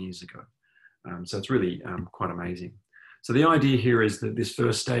 5 years ago. So it's really quite amazing. So the idea here is that this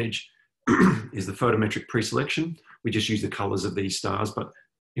first stage is the photometric pre-selection. We just use the colors of these stars, but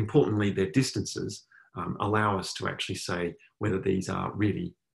importantly, their distances allow us to actually say whether these are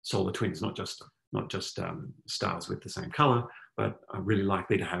really solar twins, not just stars with the same color, but are really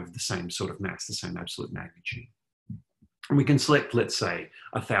likely to have the same sort of mass, the same absolute magnitude. And we can select, let's say,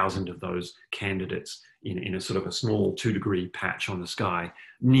 1,000 of those candidates in a sort of a small 2-degree patch on the sky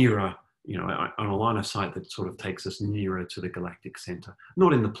nearer, on a line of sight that sort of takes us nearer to the galactic center,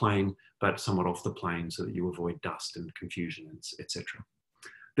 not in the plane, but somewhat off the plane so that you avoid dust and confusion, etc.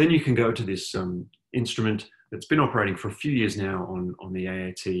 Then you can go to this instrument that's been operating for a few years now on the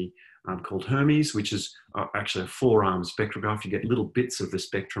AAT called Hermes, which is actually a 4-arm spectrograph. You get little bits of the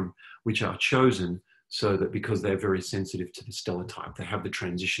spectrum which are chosen so that because they're very sensitive to the stellar type, they have the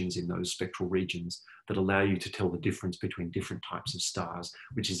transitions in those spectral regions that allow you to tell the difference between different types of stars,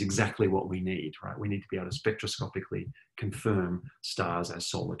 which is exactly what we need, right? We need to be able to spectroscopically confirm stars as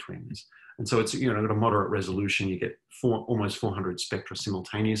solar twins. And so it's, at a moderate resolution, you get almost 400 spectra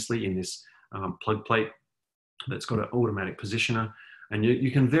simultaneously in this plug plate that's got an automatic positioner. And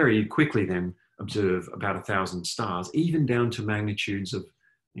you can very quickly then observe about 1,000 stars, even down to magnitudes of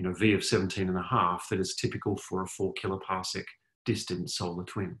V of 17.5 that is typical for a 4 kiloparsec distant solar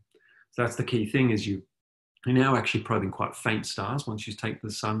twin. So that's the key thing, is you're now actually probing quite faint stars once you take the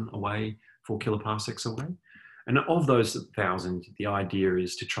sun away 4 kiloparsecs away. And of those 1,000, the idea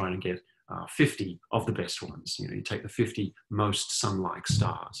is to try and get 50 of the best ones. You take the 50 most sun-like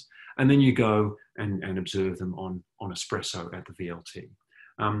stars, and then you go and observe them on espresso at the VLT.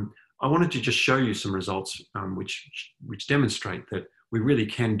 I wanted to just show you some results which demonstrate that we really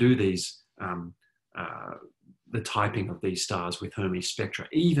can do these, the typing of these stars with Hermes spectra,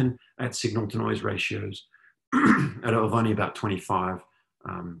 even at signal to noise ratios of only about 25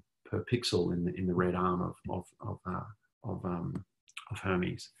 per pixel in the red arm of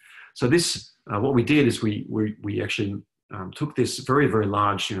Hermes. So this, what we did is we actually took this very, very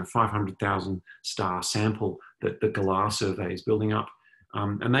large, 500,000 star sample that the Galar survey is building up,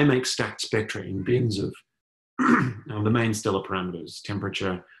 and they make stacked spectra in bins of the main stellar parameters: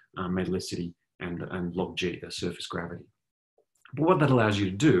 temperature, metallicity, and log G, the surface gravity. But what that allows you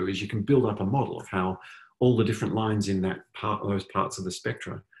to do is you can build up a model of how all the different lines in those parts of the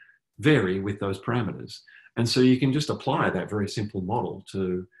spectra vary with those parameters. And so you can just apply that very simple model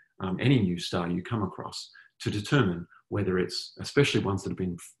to any new star you come across to determine whether it's, especially ones that have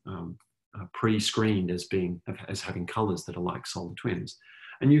been pre-screened as having colors that are like solar twins.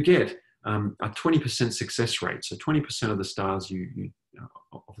 And you get a 20% success rate. So 20% of the stars you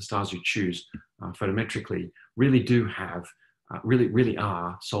choose photometrically really do have, really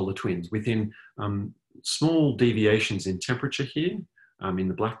are solar twins within small deviations in temperature here in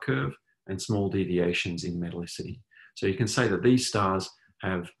the black curve, and small deviations in metallicity. So you can say that these stars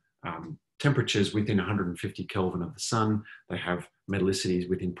have temperatures within 150 Kelvin of the sun. They have metallicities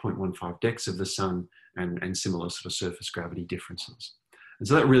within 0.15 dex of the sun, and similar sort of surface gravity differences. And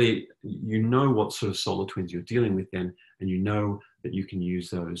so that really, what sort of solar twins you're dealing with then, and that you can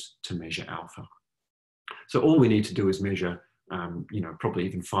use those to measure alpha. So all we need to do is measure, probably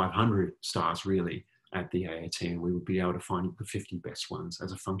even 500 stars really at the AAT, and we would be able to find the 50 best ones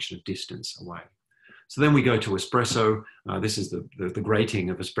as a function of distance away. So then we go to espresso. This is the grating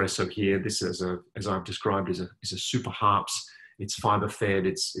of espresso here. This is as I've described, is a super harps. It's fiber fed.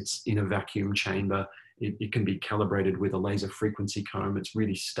 It's in a vacuum chamber. It can be calibrated with a laser frequency comb. It's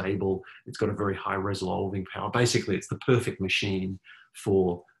really stable. It's got a very high resolving power. Basically, it's the perfect machine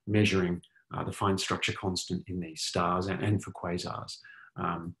for measuring the fine structure constant in these stars and for quasars.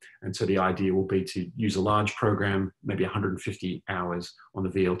 And so the idea will be to use a large program, maybe 150 hours on the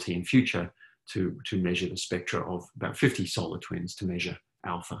VLT in future, to measure the spectra of about 50 solar twins to measure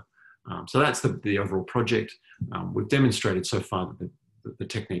alpha. So that's the overall project. We've demonstrated so far that the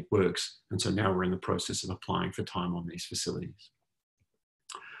technique works, and so now we're in the process of applying for time on these facilities.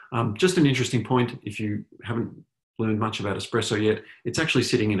 Just an interesting point, if you haven't learned much about espresso yet, it's actually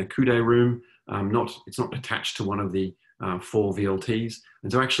sitting in a coude room. It's not attached to one of the 4 VLTs.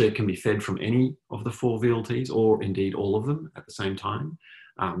 And so actually it can be fed from any of the 4 VLTs, or indeed all of them at the same time.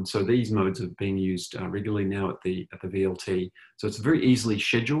 So these modes have been used regularly now at the VLT. So it's very easily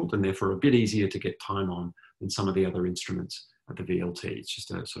scheduled, and therefore a bit easier to get time on than some of the other instruments at the VLT. It's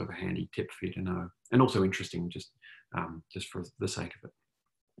just a sort of a handy tip for you to know, and also interesting just for the sake of it.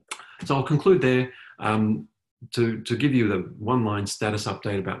 So I'll conclude there. To give you the one-line status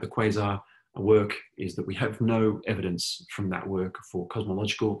update about the quasar work is that we have no evidence from that work for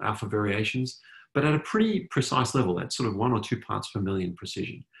cosmological alpha variations, but at a pretty precise level, at sort of 1 or 2 parts per million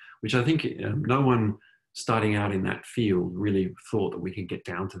precision, which I think no one starting out in that field really thought that we could get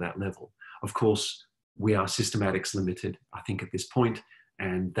down to that level. Of course, we are systematics limited, I think, at this point,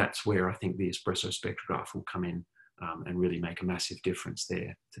 and that's where I think the espresso spectrograph will come in and really make a massive difference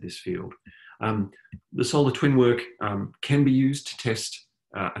there to this field. The solar twin work can be used to test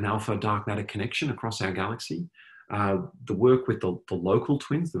an alpha dark matter connection across our galaxy. The work with the local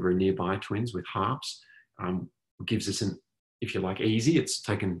twins, the very nearby twins with HARPS, gives us an, if you like, easy, it's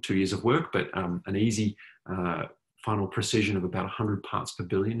taken 2 years of work, but an easy final precision of about 100 parts per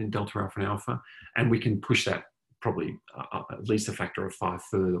billion in delta alpha and alpha. And we can push that probably at least a factor of 5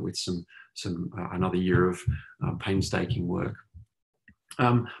 further with another year of painstaking work.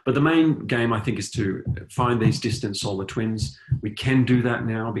 But the main game, I think, is to find these distant solar twins. We can do that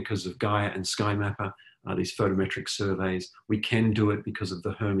now because of Gaia and SkyMapper, these photometric surveys. We can do it because of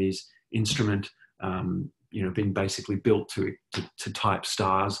the Hermes instrument, being basically built to type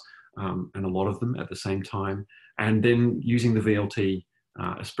stars, and a lot of them at the same time. And then using the VLT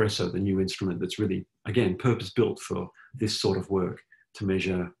Espresso, the new instrument that's really, again, purpose-built for this sort of work, to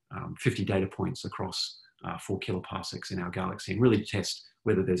measure 50 data points across 4 kiloparsecs in our galaxy and really test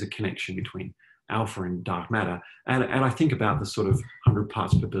whether there's a connection between alpha and dark matter. And I think about the sort of 100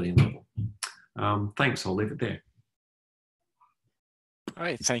 parts per billion level. Thanks, I'll leave it there. All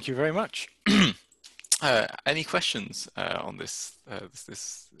right, thank you very much. Any questions on this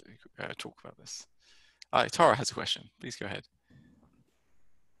talk about this? Tara has a question. Please go ahead.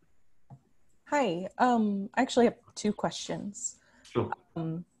 Hi, I actually have 2 questions. Sure.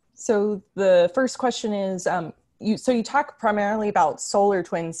 So the first question is, you talk primarily about solar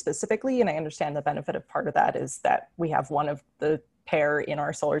twins specifically, and I understand the benefit of part of that is that we have one of the pair in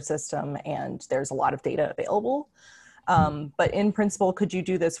our solar system and there's a lot of data available. But in principle, could you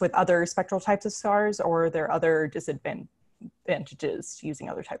do this with other spectral types of stars, or are there other disadvantages to using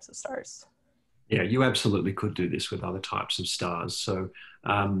other types of stars? Yeah, you absolutely could do this with other types of stars. So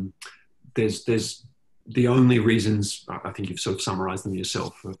there's the only reasons, I think you've sort of summarized them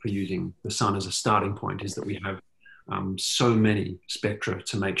yourself, for using the sun as a starting point, is that we have so many spectra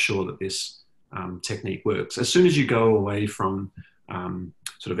to make sure that this technique works. As soon as you go away from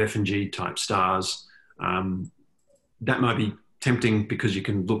sort of F and G type stars, that might be tempting because you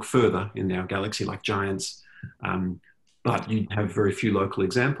can look further in our galaxy like giants, but you have very few local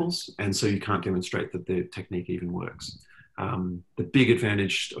examples, and so you can't demonstrate that the technique even works. The big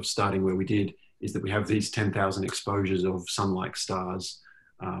advantage of starting where we did is that we have these 10,000 exposures of sun-like stars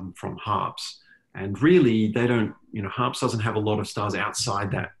from HARPS. And really, they don't, HARPS doesn't have a lot of stars outside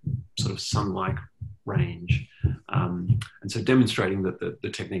that sort of sun-like range. And so demonstrating that the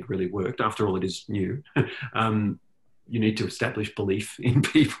technique really worked, after all, it is new, you need to establish belief in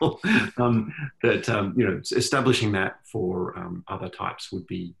people that, establishing that for other types would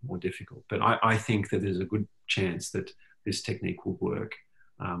be more difficult. But I think that there's a good chance that this technique will work.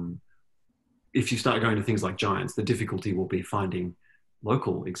 If you start going to things like giants, the difficulty will be finding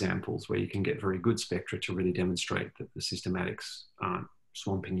local examples where you can get very good spectra to really demonstrate that the systematics aren't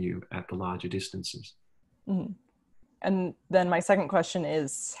swamping you at the larger distances. Mm-hmm. And then my second question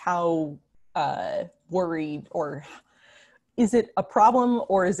is, how worried, or is it a problem,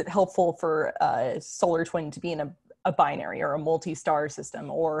 or is it helpful for a solar twin to be in a binary or a multi-star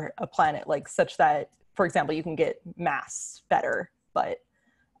system or a planet, like such that, for example, you can get mass better, but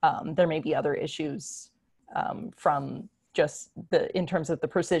there may be other issues from just in terms of the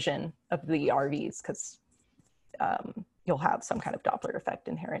precision of the RVs, because you'll have some kind of Doppler effect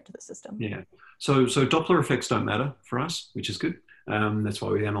inherent to the system. Yeah, so Doppler effects don't matter for us, which is good. That's why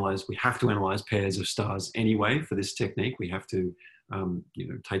we have to analyze pairs of stars anyway for this technique. We have to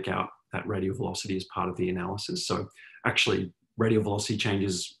take out that radial velocity as part of the analysis. So actually, radial velocity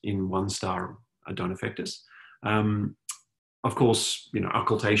changes in one star don't affect us. Of course,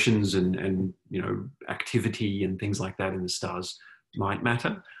 occultations and activity and things like that in the stars might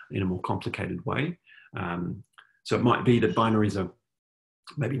matter in a more complicated way. So it might be that binaries are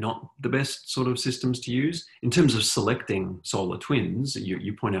maybe not the best sort of systems to use. In terms of selecting solar twins,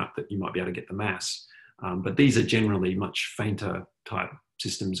 you point out that you might be able to get the mass. But these are generally much fainter type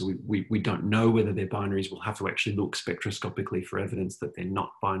systems. We don't know whether they're binaries. We'll have to actually look spectroscopically for evidence that they're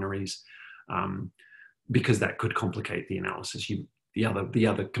not binaries, because that could complicate the analysis. The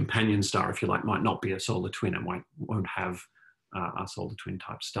other companion star, if you like, might not be a solar twin. It won't have a solar twin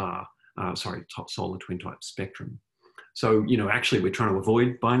type star. Solar twin type spectrum. So, actually we're trying to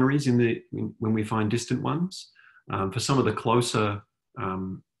avoid binaries when we find distant ones. For some of the closer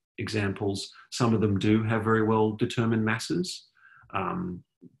examples, some of them do have very well determined masses.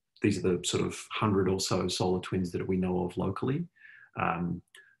 These are the sort of 100 or so solar twins that we know of locally.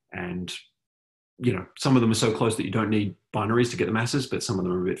 And, some of them are so close that you don't need binaries to get the masses, but some of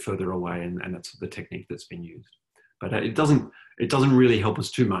them are a bit further away, and that's the technique that's been used. But it doesn't really help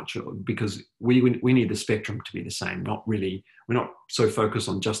us too much, because we need the spectrum to be the same. We're not so focused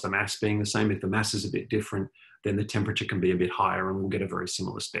on just the mass being the same. If the mass is a bit different, then the temperature can be a bit higher and we'll get a very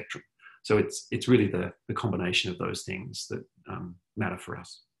similar spectrum. So it's really the combination of those things that matter for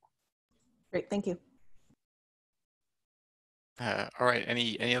us. Great, thank you. All right,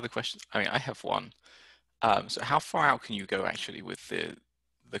 any other questions? I mean, I have one. So how far out can you go actually with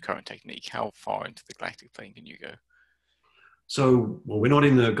the current technique? How far into the galactic plane can you go? So, we're not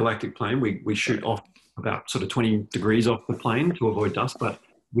in the galactic plane. We shoot off about sort of 20 degrees off the plane to avoid dust, but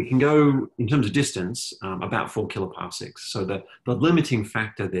we can go, in terms of distance, about 4 kiloparsecs. So the limiting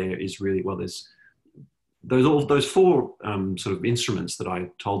factor there is really, well, there's those four sort of instruments that I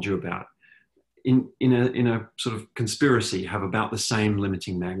told you about in a sort of conspiracy have about the same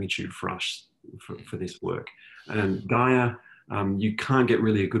limiting magnitude for us for this work. And Gaia, you can't get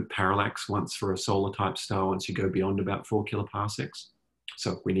really a good parallax for a solar type star once you go beyond about 4 kiloparsecs.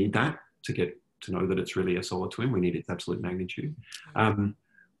 So we need that to know that it's really a solar twin. We need its absolute magnitude.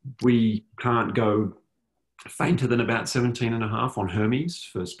 We can't go fainter than about 17.5 on Hermes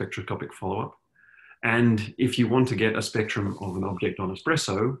for spectroscopic follow-up. And if you want to get a spectrum of an object on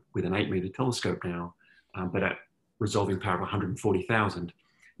espresso with an 8-meter telescope now, but at resolving power of 140,000,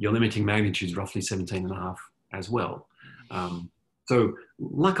 your limiting magnitude is roughly 17.5 as well. So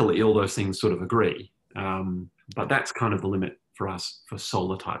luckily all those things sort of agree, but that's kind of the limit for us for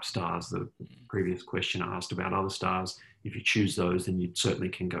solar type stars. The previous question asked about other stars. If you choose those, then you certainly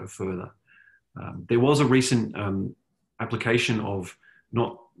can go further. There was a recent application of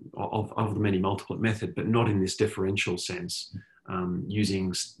the many multiplet method, but not in this differential sense,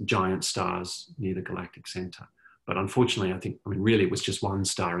 using giant stars near the galactic center. But unfortunately, really it was just one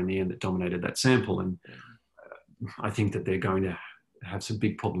star in the end that dominated that sample. And I think that they're going to have some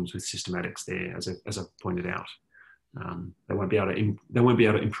big problems with systematics there, as I pointed out. They won't be able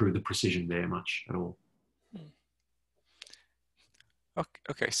to improve the precision there much at all.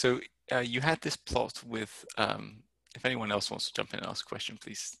 Okay, so you had this plot with, if anyone else wants to jump in and ask a question,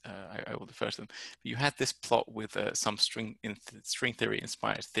 please, I will defer to them. But you had this plot with some string theory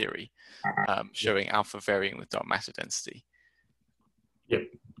inspired theory showing alpha varying with dark matter density. Yep.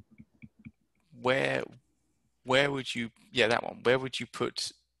 Where would you, that one, where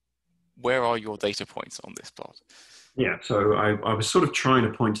are your data points on this plot? Yeah, so I was sort of trying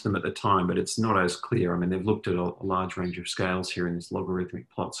to point to them at the time, but it's not as clear. I mean, they've looked at a large range of scales here in this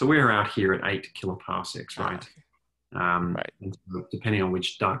logarithmic plot. So we're out here at 8 kiloparsecs, right? Okay. Right. And depending on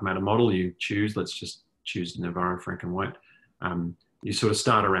which dark matter model you choose, let's just choose Navarro-Franken-White, you sort of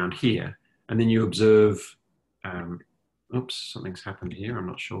start around here, and then you observe, oops, something's happened here, I'm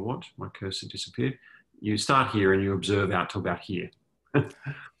not sure what, my cursor disappeared. You start here and you observe out to about here. So,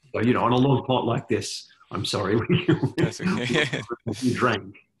 on a long plot like this, I'm sorry, you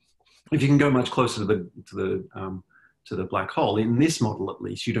drank. If you can go much closer to the black hole, in this model at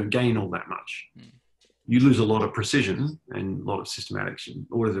least, you don't gain all that much. You lose a lot of precision and a lot of systematics,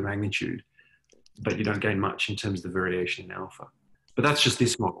 orders of magnitude, but you don't gain much in terms of the variation in alpha. But that's just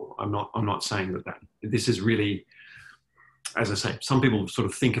this model. I'm not saying that this is really, as I say, some people sort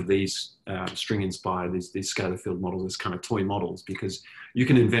of think of these string-inspired, these scalar field models as kind of toy models, because you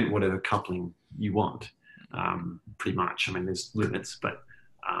can invent whatever coupling you want, pretty much. I mean, there's limits, but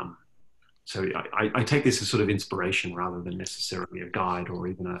so I take this as sort of inspiration rather than necessarily a guide or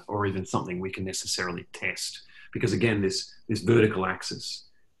even something we can necessarily test, because again, this vertical axis,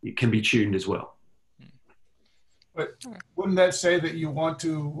 it can be tuned as well. But wouldn't that say that you want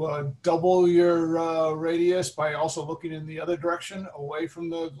to double your radius by also looking in the other direction, away from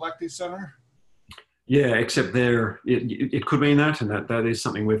the galactic center? Yeah, except it could mean that, and that is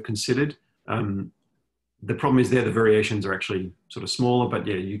something we've considered. The problem is the variations are actually sort of smaller, but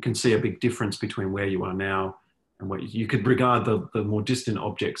yeah, you can see a big difference between where you are now and what you could regard the more distant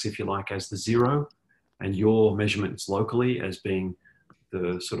objects, if you like, as the zero, and your measurements locally as being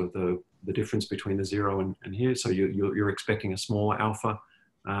the sort of the the difference between the 0 and here. So you're expecting a smaller alpha,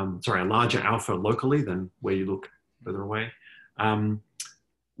 sorry, a larger alpha locally than where you look further away.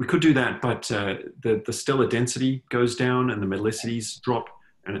 We could do that, but the stellar density goes down and the metallicities drop,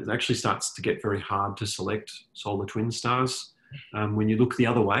 and it actually starts to get very hard to select solar twin stars. When you look the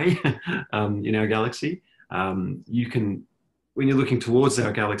other way in our galaxy, you can, when you're looking towards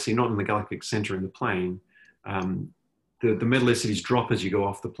our galaxy, not in the galactic center in the plane, the metallicities drop as you go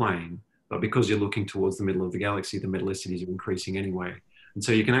off the plane, but because you're looking towards the middle of the galaxy, the metallicities are increasing anyway. And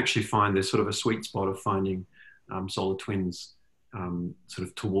so you can actually find there's sort of a sweet spot of finding solar twins sort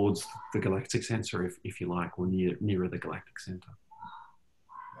of towards the galactic center, if you like, or nearer the galactic center.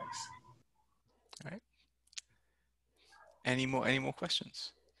 Thanks. All right. Any more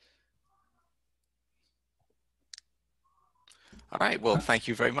questions? All right. Well, thank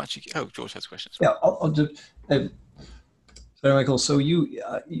you very much. Oh, George has questions. Yeah, I'll just. Sorry, Michael. So you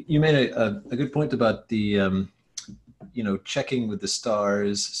made a good point about the checking with the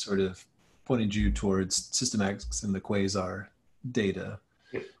stars, sort of pointed you towards System X and the quasar data.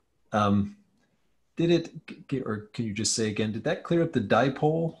 Did it, or can you just say again, did that clear up the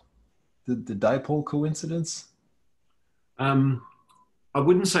dipole, the dipole coincidence? I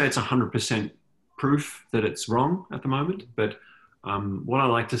wouldn't say it's 100% proof that it's wrong at the moment, but what I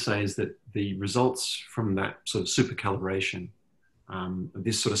like to say is that the results from that sort of supercalibration,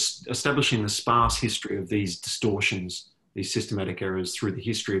 this sort of establishing the sparse history of these distortions, these systematic errors through the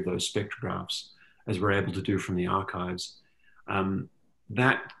history of those spectrographs, as we're able to do from the archives,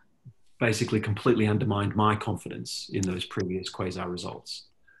 that basically completely undermined my confidence in those previous quasar results.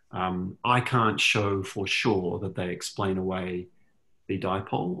 I can't show for sure that they explain away the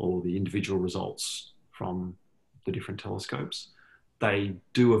dipole or the individual results from the different telescopes. They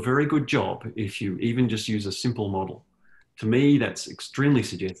do a very good job if you even just use a simple model. To me, that's extremely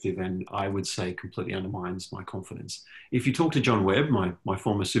suggestive, and I would say completely undermines my confidence. If you talk to John Webb, my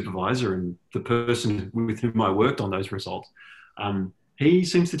former supervisor and the person with whom I worked on those results, he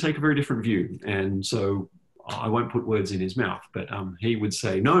seems to take a very different view. And so I won't put words in his mouth, but he would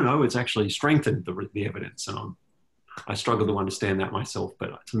say, no, it's actually strengthened the evidence. And I struggle to understand that myself,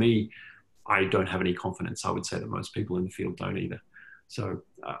 but to me, I don't have any confidence. I would say that most people in the field don't either. So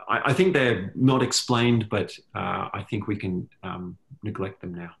I think they're not explained, but I think we can neglect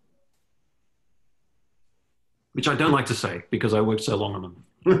them now. Which I don't like to say because I worked so long on them.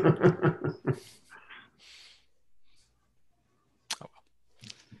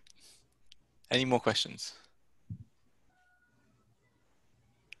 Any more questions?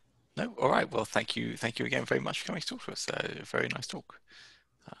 No? All right. Well, thank you. Thank you again very much for coming to talk to us. A very nice talk.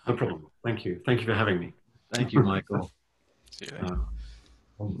 No problem. Thank you. Thank you for having me. Thank you, Michael. See you later.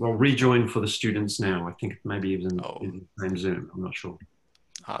 I'll rejoin for the students now. I think maybe even in the same Zoom. I'm not sure.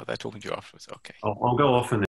 They're talking to you afterwards. Okay. I'll go off and